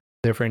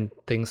different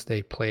things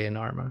they play in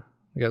Arma,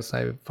 because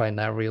I find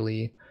that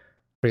really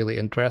really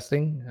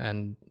interesting.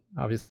 And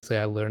obviously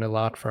I learn a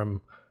lot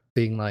from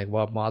seeing like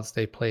what mods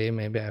they play.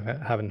 Maybe I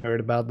haven't heard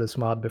about this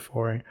mod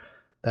before,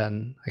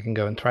 then I can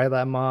go and try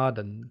that mod.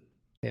 And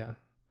yeah,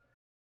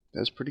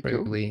 That's pretty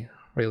cool. really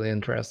really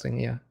interesting.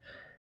 Yeah.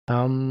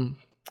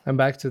 And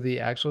back to the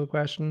actual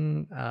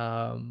question,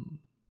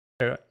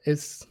 there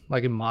is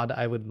like a mod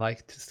I would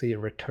like to see a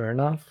return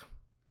of,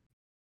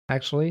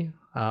 actually,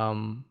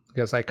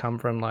 because I come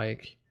from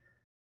like,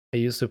 I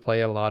used to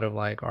play a lot of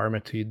like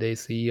Arma 2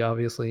 DC,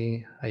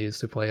 obviously. I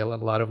used to play a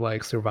lot of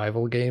like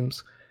survival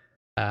games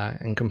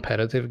and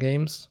competitive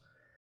games.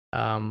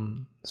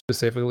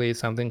 Specifically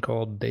something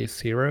called Day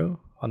Zero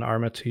on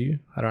Arma 2.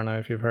 I don't know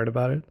if you've heard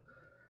about it.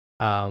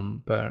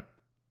 But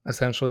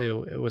essentially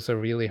it was a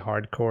really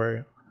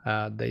hardcore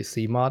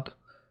DC mod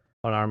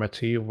on Arma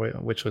 2,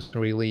 which was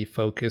really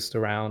focused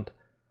around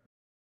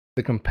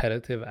the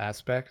competitive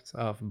aspect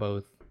of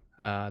both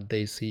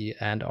DC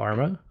and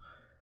Arma.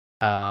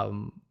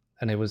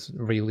 And it was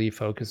really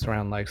focused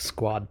around like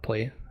squad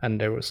play, and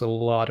there was a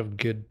lot of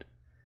good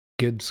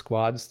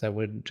squads that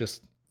would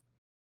just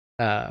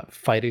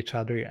fight each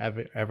other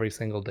every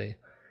single day.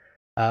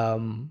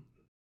 And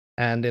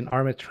in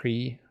Arma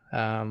 3,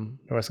 there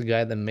was a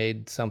guy that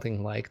made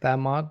something like that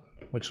mod,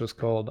 which was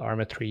called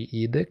Arma 3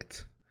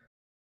 Edict,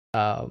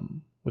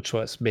 which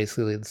was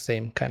basically the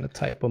same kind of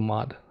type of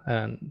mod.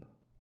 And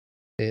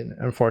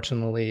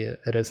unfortunately,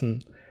 it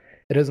isn't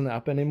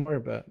up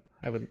anymore, but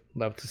I would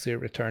love to see a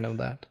return of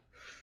that.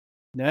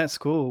 That's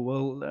cool.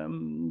 Well,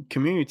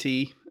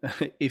 community,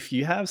 if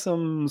you have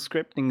some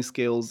scripting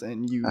skills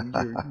and you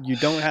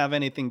don't have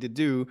anything to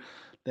do,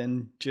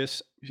 then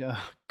just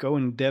go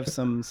and dev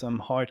some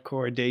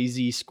hardcore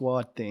DayZ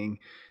squad thing.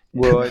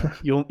 Well,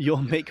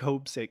 you'll make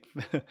Homesick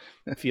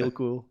feel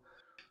cool.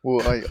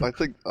 Well, I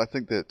think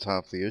that's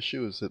half the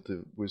issue, is that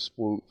we're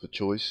spoiled for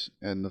choice,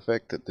 and the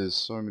fact that there's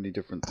so many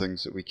different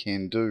things that we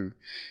can do.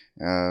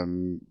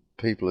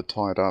 People are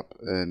tied up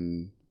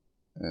in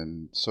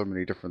so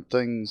many different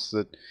things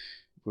that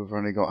we've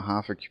only got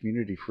half a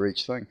community for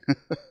each thing.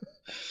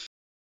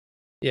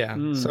 Yeah,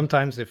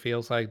 sometimes it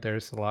feels like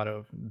there's a lot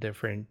of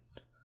different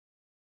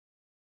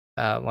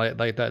like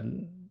that.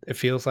 It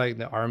feels like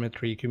the Arma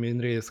 3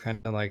 community is kind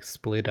of like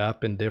split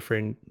up in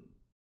different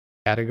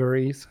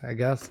categories, I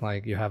guess.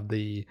 Like you have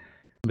the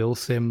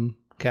milsim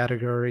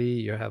category,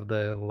 you have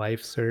the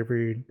life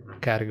server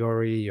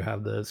category, you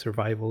have the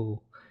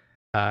survival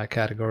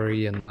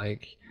category, and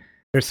like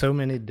there's so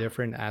many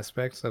different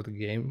aspects of the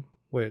game,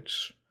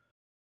 which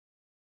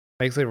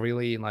makes it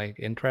really like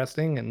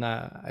interesting. And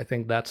I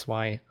think that's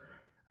why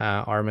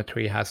Arma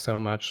 3 has so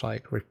much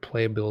like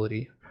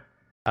replayability,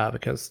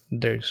 because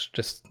there's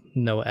just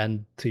no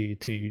end to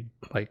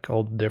like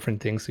all the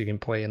different things you can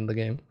play in the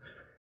game.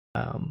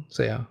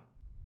 So yeah.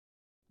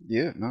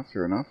 Yeah, no,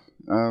 fair enough.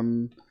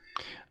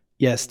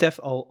 Yeah, Steph,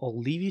 I'll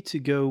leave you to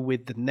go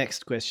with the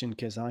next question,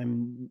 because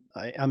I'm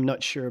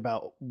not sure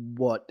about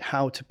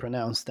how to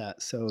pronounce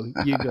that. So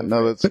you go.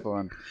 No, that's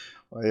fine.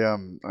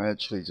 I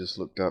actually just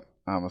looked up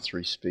Arma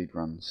 3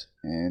 speedruns,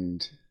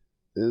 and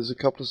there's a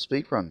couple of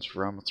speedruns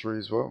for Arma 3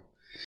 as well.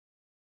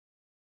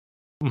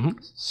 Mm-hmm.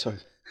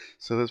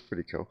 So that's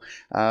pretty cool.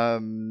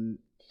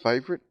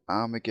 Favorite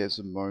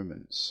Armagasm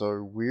moment. So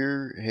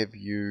where have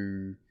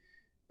you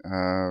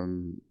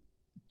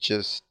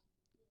just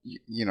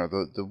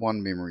the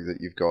one memory that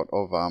you've got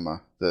of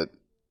Arma that,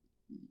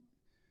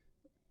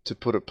 to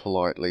put it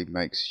politely,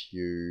 makes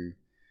you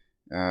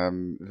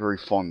very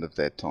fond of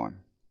that time?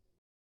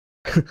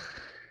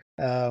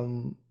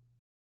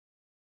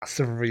 That's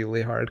a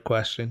really hard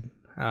question.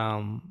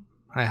 I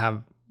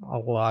have a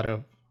lot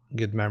of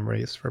good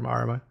memories from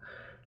Arma.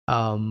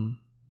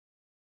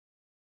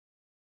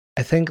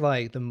 I think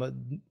like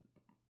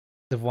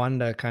the one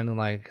that kind of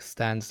like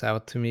stands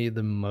out to me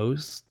the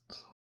most,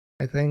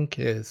 I think,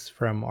 is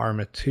from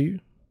Arma 2,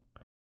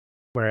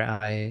 where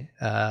I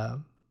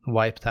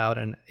wiped out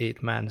an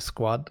 8-man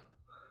squad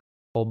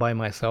all by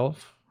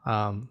myself.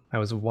 I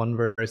was 1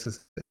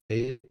 versus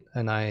 8,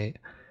 and I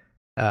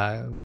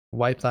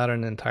wiped out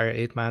an entire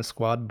 8-man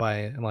squad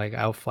by like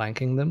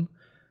outflanking them.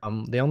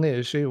 The only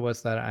issue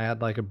was that I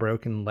had like a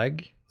broken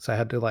leg, so I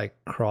had to like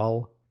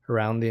crawl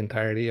around the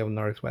entirety of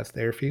Northwest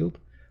Airfield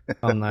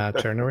on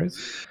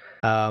Chernobyl.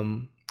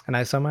 And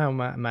I somehow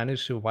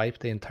managed to wipe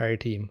the entire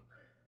team.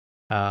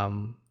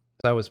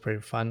 That was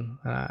pretty fun.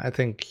 I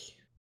think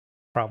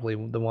probably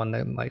the one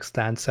that like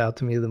stands out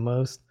to me the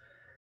most.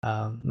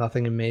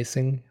 Nothing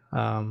amazing.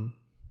 And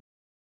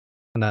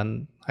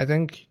then I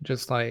think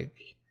just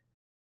like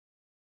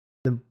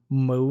the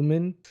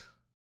moment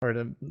or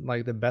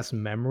the best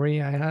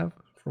memory I have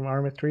from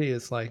Arma 3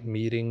 is like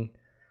meeting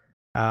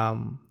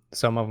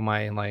some of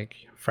my like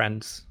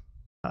friends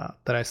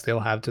that I still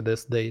have to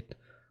this date,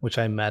 which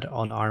I met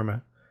on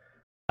Arma.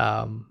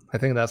 I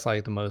think that's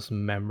like the most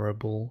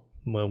memorable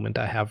moment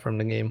I have from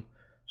the game.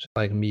 Just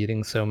like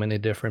meeting so many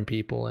different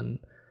people and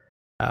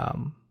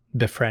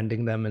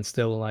befriending them and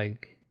still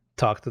like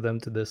talk to them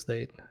to this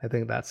date. I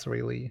think that's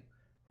really,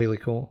 really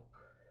cool.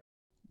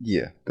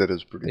 Yeah, that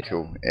is pretty Yeah.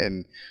 cool.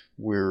 And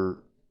where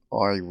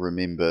I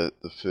remember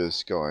the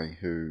first guy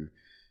who,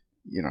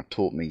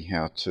 taught me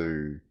how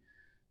to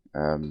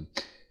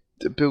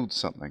build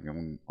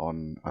something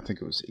on I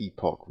think it was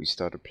Epoch we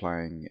started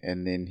playing,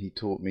 and then he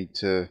taught me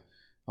to,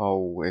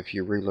 if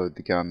you reload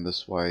the gun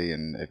this way,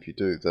 and if you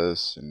do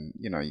this, and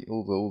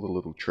all the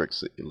little tricks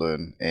that you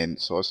learn. And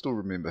so I still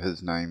remember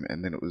his name,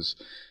 and then it was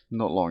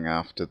not long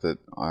after that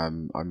I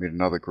met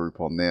another group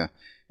on there,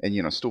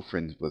 and still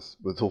friends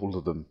with all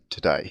of them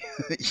today.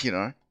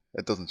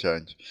 It doesn't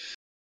change.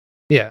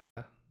 Yeah,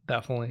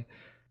 definitely.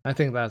 I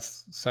think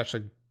that's such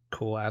a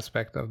cool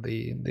aspect of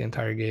the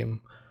entire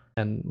game,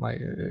 and like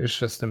it's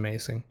just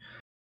amazing.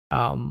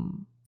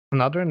 And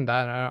other than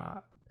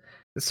that,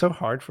 it's so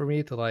hard for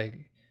me to like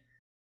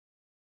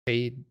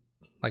say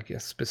like a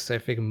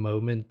specific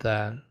moment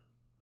that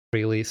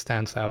really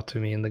stands out to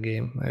me in the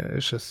game.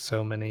 It's just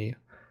so many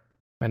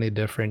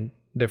different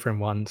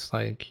ones,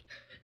 like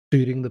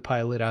shooting the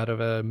pilot out of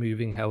a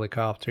moving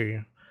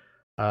helicopter.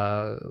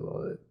 Uh,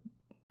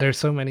 there's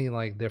so many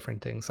like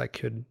different things I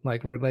could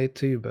like relate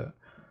to, but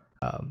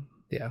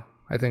yeah,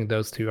 I think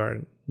those two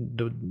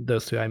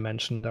I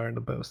mentioned are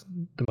the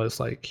most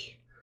like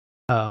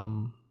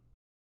um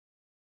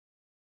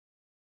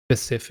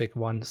specific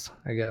ones,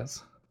 I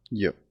guess.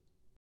 Yep.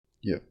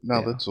 No,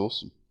 Yeah. that's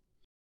awesome.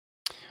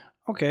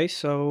 Okay,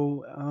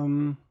 so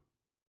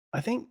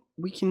I think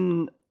we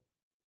can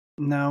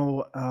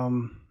now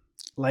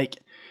like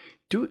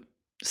do a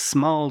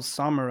small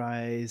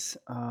summarize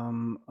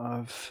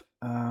of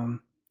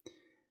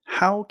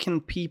how can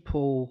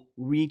people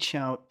reach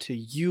out to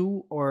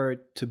you or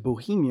to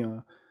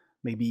Bohemia,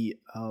 maybe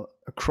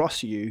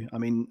across you,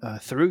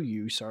 through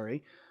you,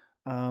 sorry.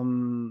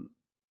 Um,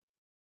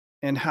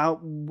 and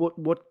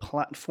what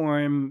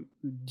platform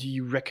do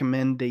you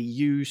recommend they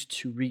use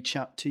to reach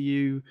out to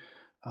you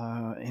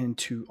and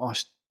to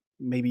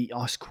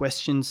ask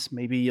questions,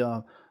 maybe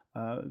uh,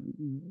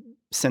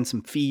 send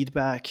some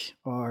feedback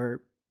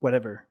or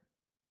whatever?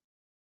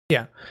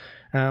 Yeah.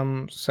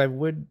 So I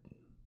would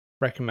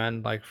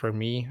recommend, like for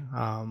me,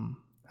 I'm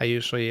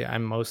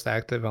most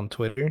active on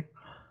Twitter.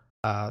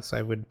 So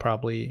I would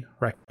probably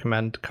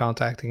recommend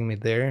contacting me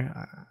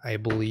there. I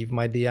believe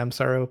my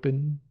DMs are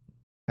open.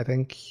 I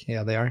think,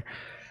 yeah, they are.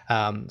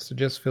 So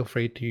just feel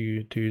free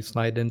to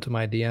slide into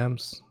my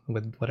DMs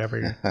with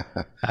whatever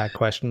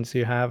questions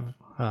you have.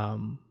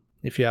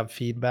 If you have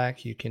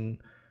feedback, you can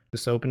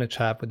just open a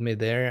chat with me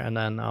there, and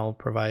then I'll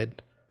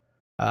provide.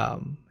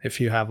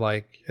 If you have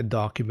like a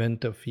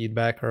document of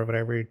feedback or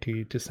whatever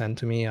to send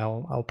to me,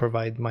 I'll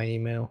provide my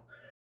email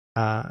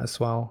as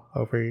well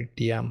over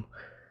DM.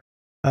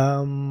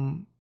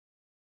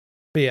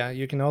 But yeah,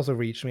 you can also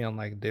reach me on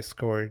like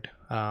Discord,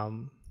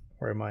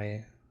 where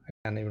I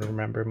can't even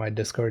remember my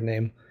Discord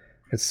name.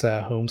 It's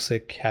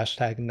Homesick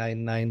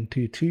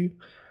 #9922. You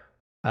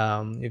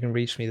can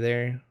reach me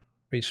there,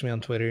 reach me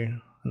on Twitter,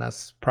 and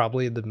that's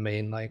probably the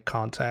main like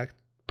contact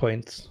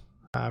points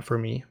for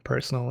me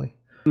personally.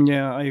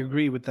 Yeah, I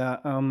agree with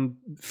that.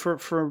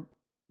 For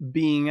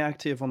being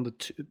active on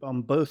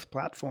on both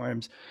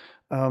platforms,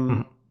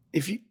 Mhm.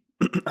 if you,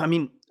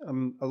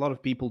 a lot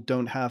of people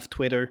don't have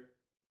Twitter,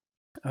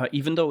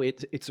 even though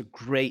it's a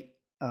great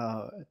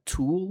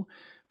tool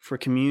for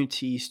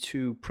communities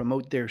to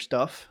promote their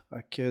stuff,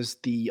 because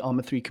the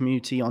Arma 3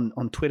 community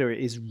on Twitter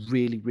is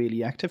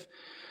really active.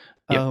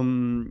 Yep.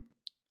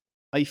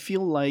 I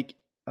feel like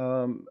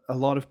a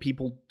lot of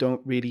people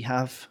don't really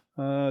have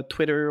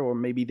Twitter, or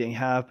maybe they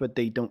have, but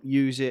they don't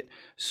use it.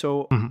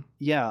 So, Mhm.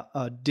 yeah,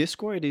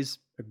 Discord is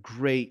a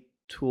great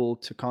tool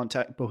to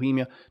contact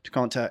Bohemia, to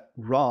contact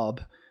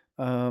Rob,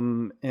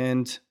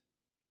 and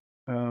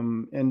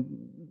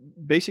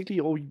basically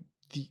all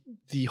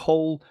the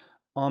whole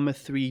Arma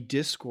 3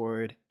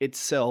 Discord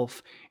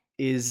itself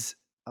is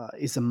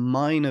a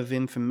mine of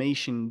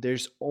information.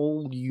 There's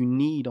all you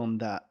need on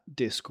that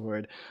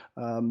Discord.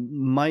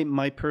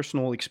 My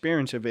personal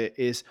experience of it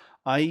is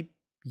I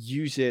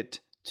use it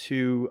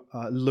to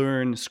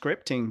learn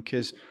scripting,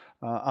 because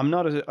I'm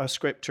not a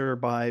scripter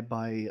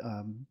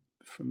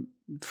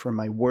from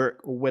my work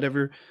or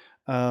whatever,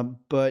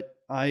 but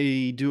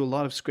I do a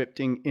lot of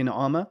scripting in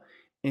Arma,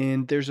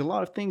 and there's a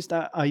lot of things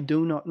that I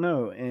do not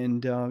know.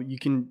 And you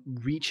can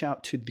reach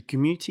out to the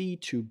community,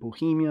 to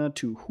Bohemia,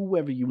 to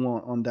whoever you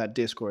want on that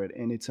Discord,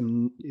 and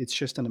it's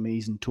just an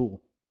amazing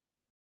tool.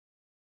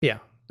 Yeah,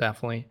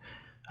 definitely.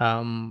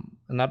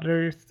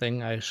 Another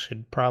thing I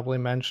should probably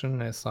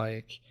mention is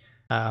like,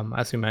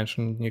 as you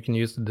mentioned, you can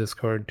use the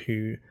Discord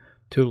to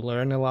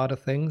learn a lot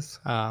of things.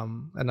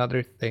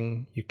 Another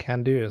thing you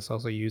can do is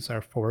also use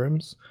our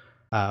forums,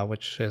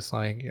 which is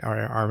like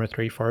our Arma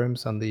 3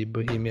 forums on the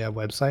Bohemia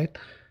website.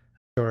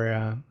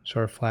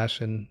 Sure,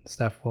 Flash and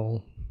Steph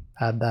will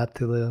add that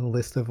to the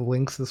list of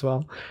links as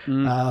well.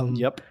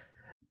 Yep.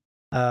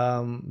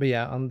 But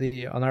yeah,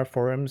 on our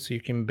forums,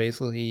 you can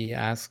basically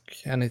ask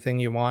anything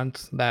you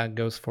want. That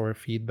goes for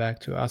feedback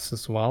to us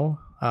as well.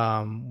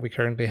 We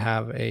currently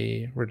have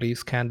a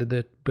release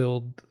candidate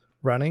build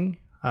running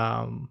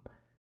on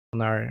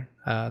our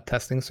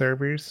testing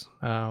servers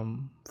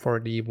for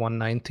the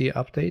 190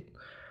 update,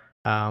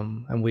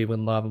 and we would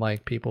love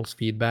like people's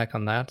feedback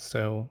on that.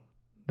 So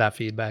that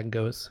feedback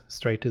goes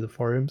straight to the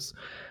forums,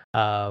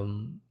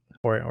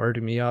 or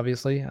to me,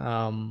 obviously.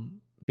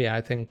 Yeah,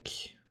 I think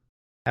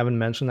haven't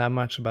mentioned that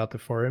much about the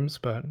forums,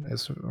 but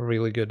it's a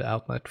really good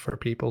outlet for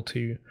people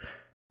to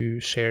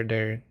share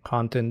their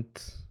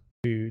content,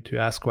 to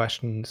ask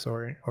questions,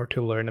 or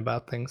to learn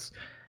about things.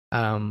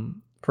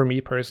 For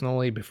me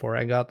personally, before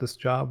I got this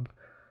job,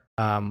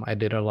 I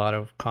did a lot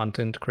of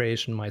content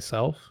creation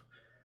myself.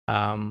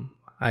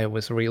 I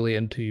was really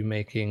into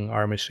making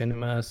Arma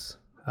Cinemas,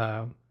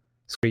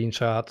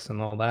 screenshots,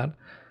 and all that.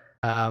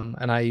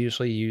 And I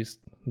usually used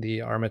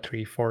the Arma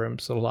 3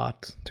 forums a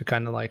lot to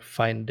kind of like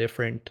find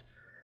different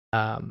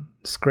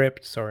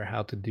scripts or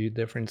how to do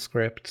different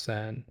scripts,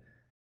 and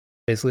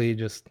basically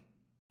just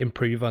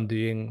improve on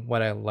doing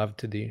what I love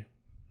to do.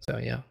 So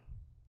yeah,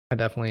 I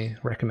definitely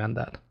recommend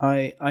that.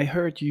 I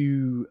heard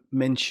you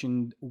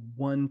mentioned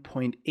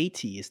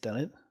 1.80, is that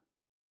it?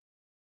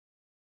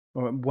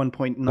 Or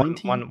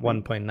 1.90?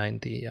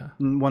 1.90, yeah.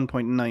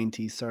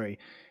 1.90, sorry.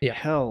 Yeah.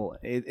 Hell,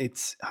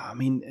 it's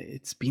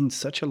been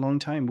such a long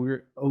time.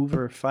 We're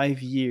over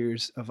 5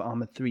 years of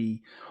Arma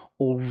 3,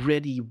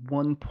 already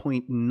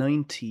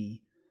 1.90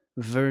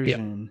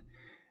 version.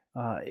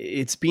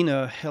 It's been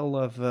a hell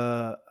of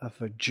a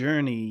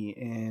journey,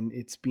 and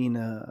it's been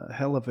a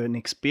hell of an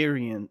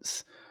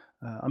experience.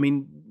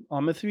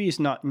 Arma 3 is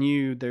not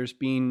new. There's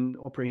been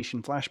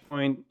Operation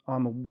Flashpoint,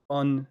 Arma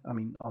 1,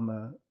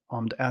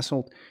 Armed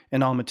Assault,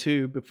 and Arma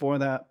 2 before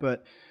that,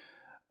 but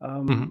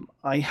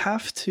I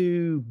have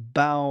to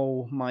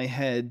bow my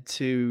head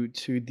to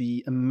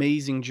the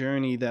amazing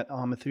journey that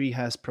Arma 3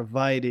 has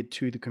provided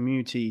to the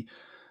community.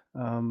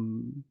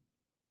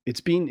 It's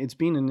been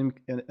an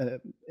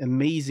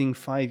amazing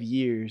 5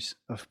 years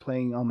of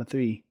playing Arma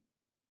 3.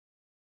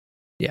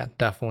 Yeah,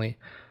 definitely.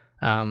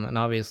 And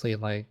obviously,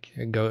 like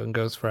it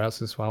goes for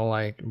us as well.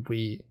 Like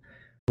we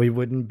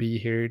wouldn't be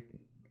here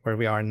where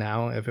we are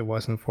now if it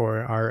wasn't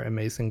for our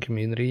amazing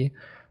community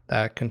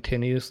that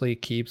continuously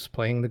keeps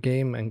playing the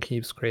game and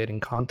keeps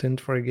creating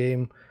content for a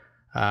game,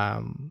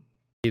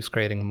 keeps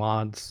creating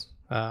mods,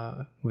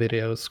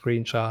 videos,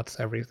 screenshots,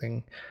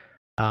 everything.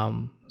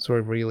 So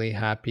we're really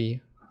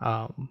happy.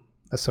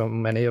 So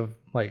many of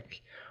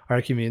like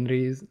our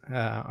communities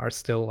are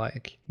still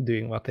like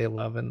doing what they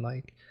love, and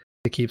like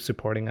they keep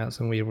supporting us,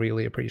 and we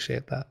really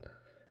appreciate that.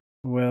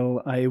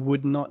 Well, I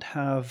would not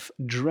have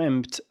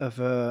dreamt of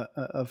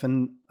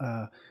an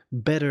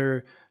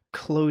better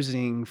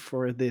closing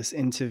for this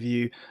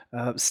interview.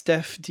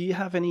 Steph, do you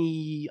have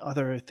any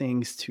other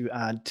things to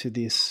add to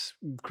this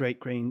great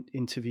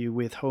interview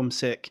with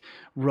Homesick,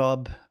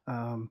 Rob,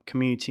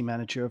 community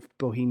manager of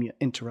Bohemia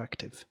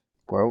Interactive?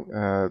 Well,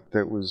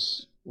 that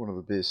was one of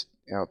the best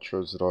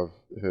outros that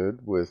I've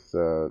heard, with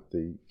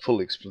the full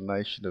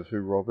explanation of who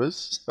Rob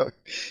is. So,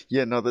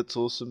 yeah, no, that's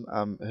awesome.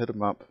 Hit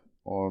him up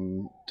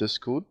on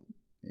Discord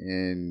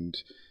and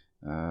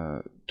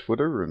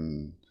Twitter,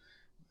 and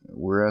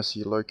where else are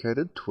you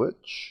located?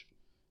 Twitch.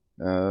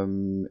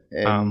 And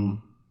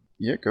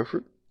yeah, go for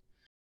it.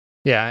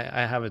 Yeah,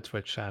 I have a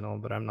Twitch channel,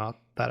 but I'm not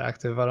that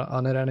active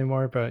on it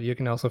anymore. But you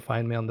can also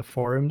find me on the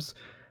forums.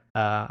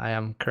 I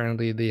am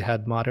currently the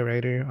head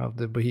moderator of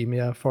the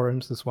Bohemia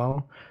forums as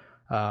well.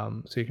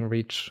 So you can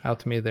reach out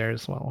to me there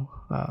as well.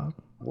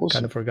 Awesome.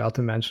 Kind of forgot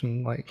to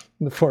mention like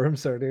the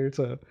forums are there,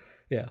 so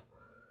yeah.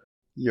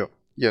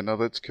 Yeah, no,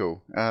 that's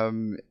cool.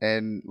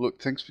 And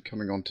look, thanks for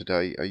coming on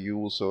today. Are you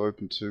also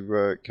open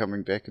to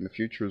coming back in the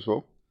future as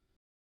well?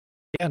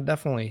 Yeah,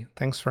 definitely.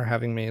 Thanks for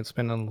having me. It's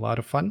been a lot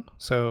of fun.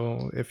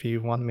 So if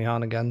you want me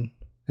on again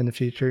in the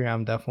future,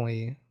 I'm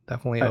definitely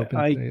definitely open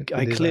to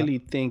I do clearly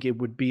think it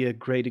would be a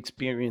great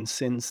experience,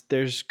 since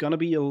there's gonna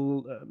be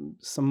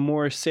some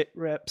more sit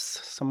reps,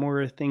 some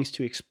more things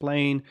to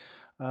explain,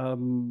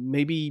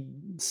 maybe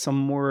some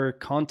more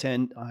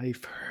content.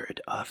 I've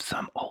heard of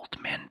some Old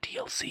Men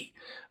DLC,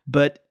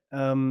 but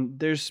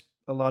there's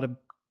a lot of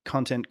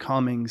content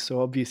coming.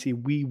 So obviously,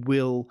 we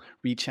will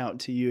reach out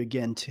to you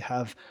again to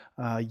have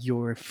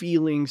your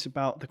feelings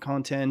about the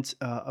content,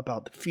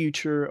 about the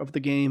future of the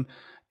game,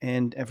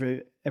 and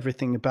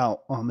everything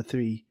about Arma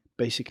 3,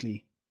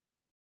 basically.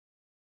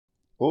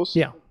 Awesome.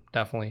 Yeah,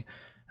 definitely.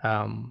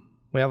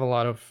 We have a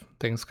lot of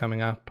things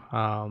coming up,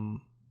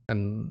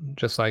 and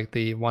just like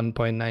the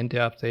 1.90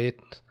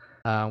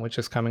 update, which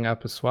is coming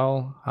up as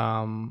well.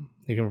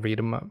 You can read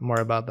more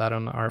about that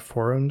on our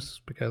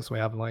forums, because we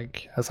have,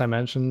 like, as I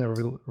mentioned, the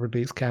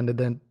release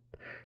candidate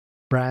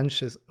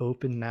branch is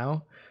open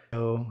now,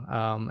 so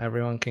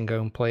everyone can go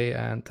and play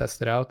and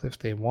test it out if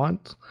they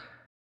want.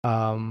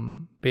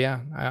 But yeah,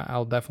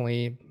 I'll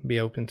definitely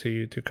be open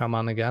to come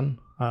on again.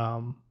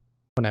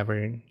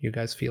 Whenever you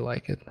guys feel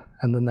like it.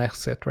 And the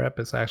next sit rep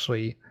is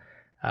actually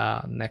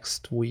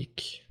next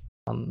week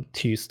on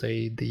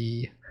Tuesday,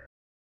 the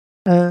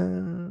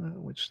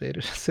which date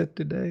is it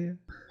today?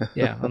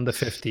 Yeah, on the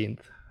 15th.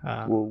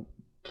 Well,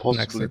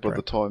 possibly sit by the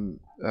rep. time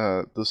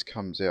this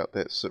comes out,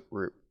 that sit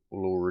rep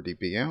will already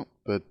be out.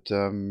 But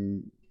I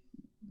mean,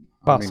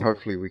 Possibly,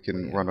 hopefully we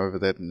can yeah. run over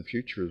that in the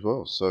future as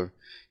well. So,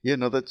 yeah,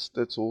 no, that's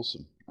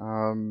awesome.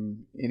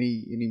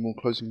 Any more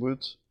closing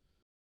words?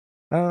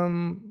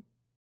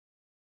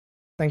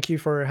 Thank you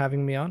for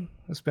having me on.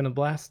 It's been a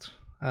blast.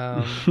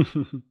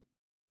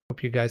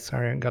 Hope you guys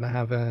are gonna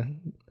have a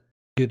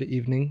good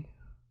evening.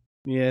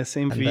 Yeah,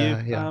 same for And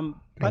you. yeah,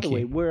 By the thank way,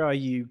 you. where are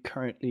you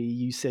currently?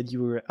 You said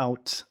you were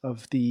out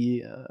of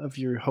the of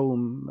your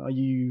home. Are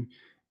you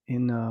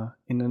in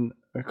an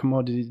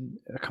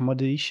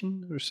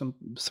accommodation or some?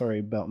 Sorry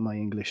about my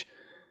English.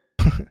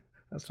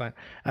 That's fine.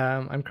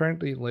 I'm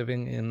currently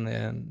living in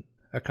an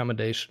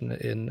accommodation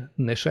in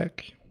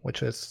Nishek,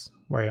 which is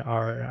where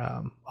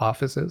our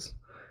office is.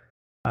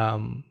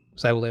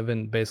 So I live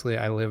in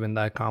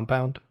that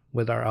compound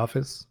with our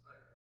office.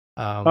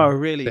 Oh,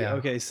 really? Yeah,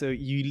 Okay, so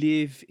you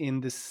live in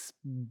this,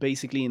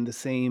 basically in the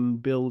same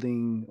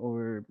building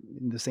or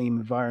in the same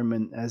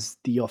environment as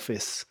the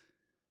office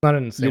not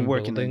in the you're same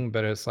working in. building,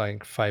 but it's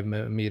like 5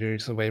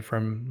 meters away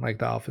from like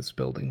the office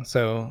building.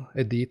 So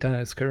Edita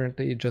is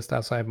currently just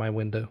outside my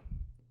window.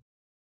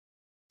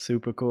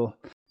 Super cool.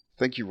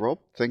 Thank you, Rob.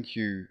 Thank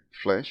you,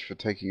 Flash, for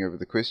taking over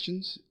the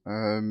questions.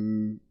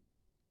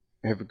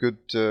 Have a good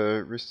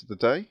rest of the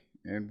day,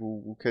 and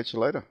we'll catch you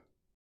later.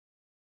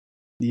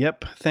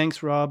 Yep.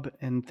 Thanks, Rob,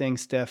 and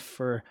thanks, Steph,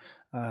 for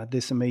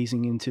this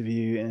amazing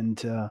interview.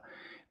 And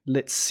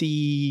let's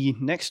see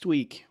next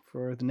week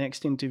for the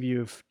next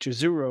interview of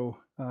Chizuru,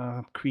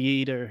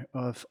 creator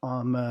of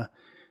Arma,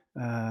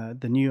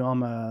 the new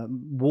Arma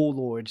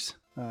Warlords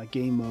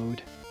game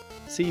mode.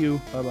 See you.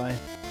 Bye-bye.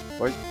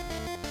 Bye.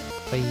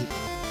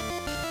 Bye.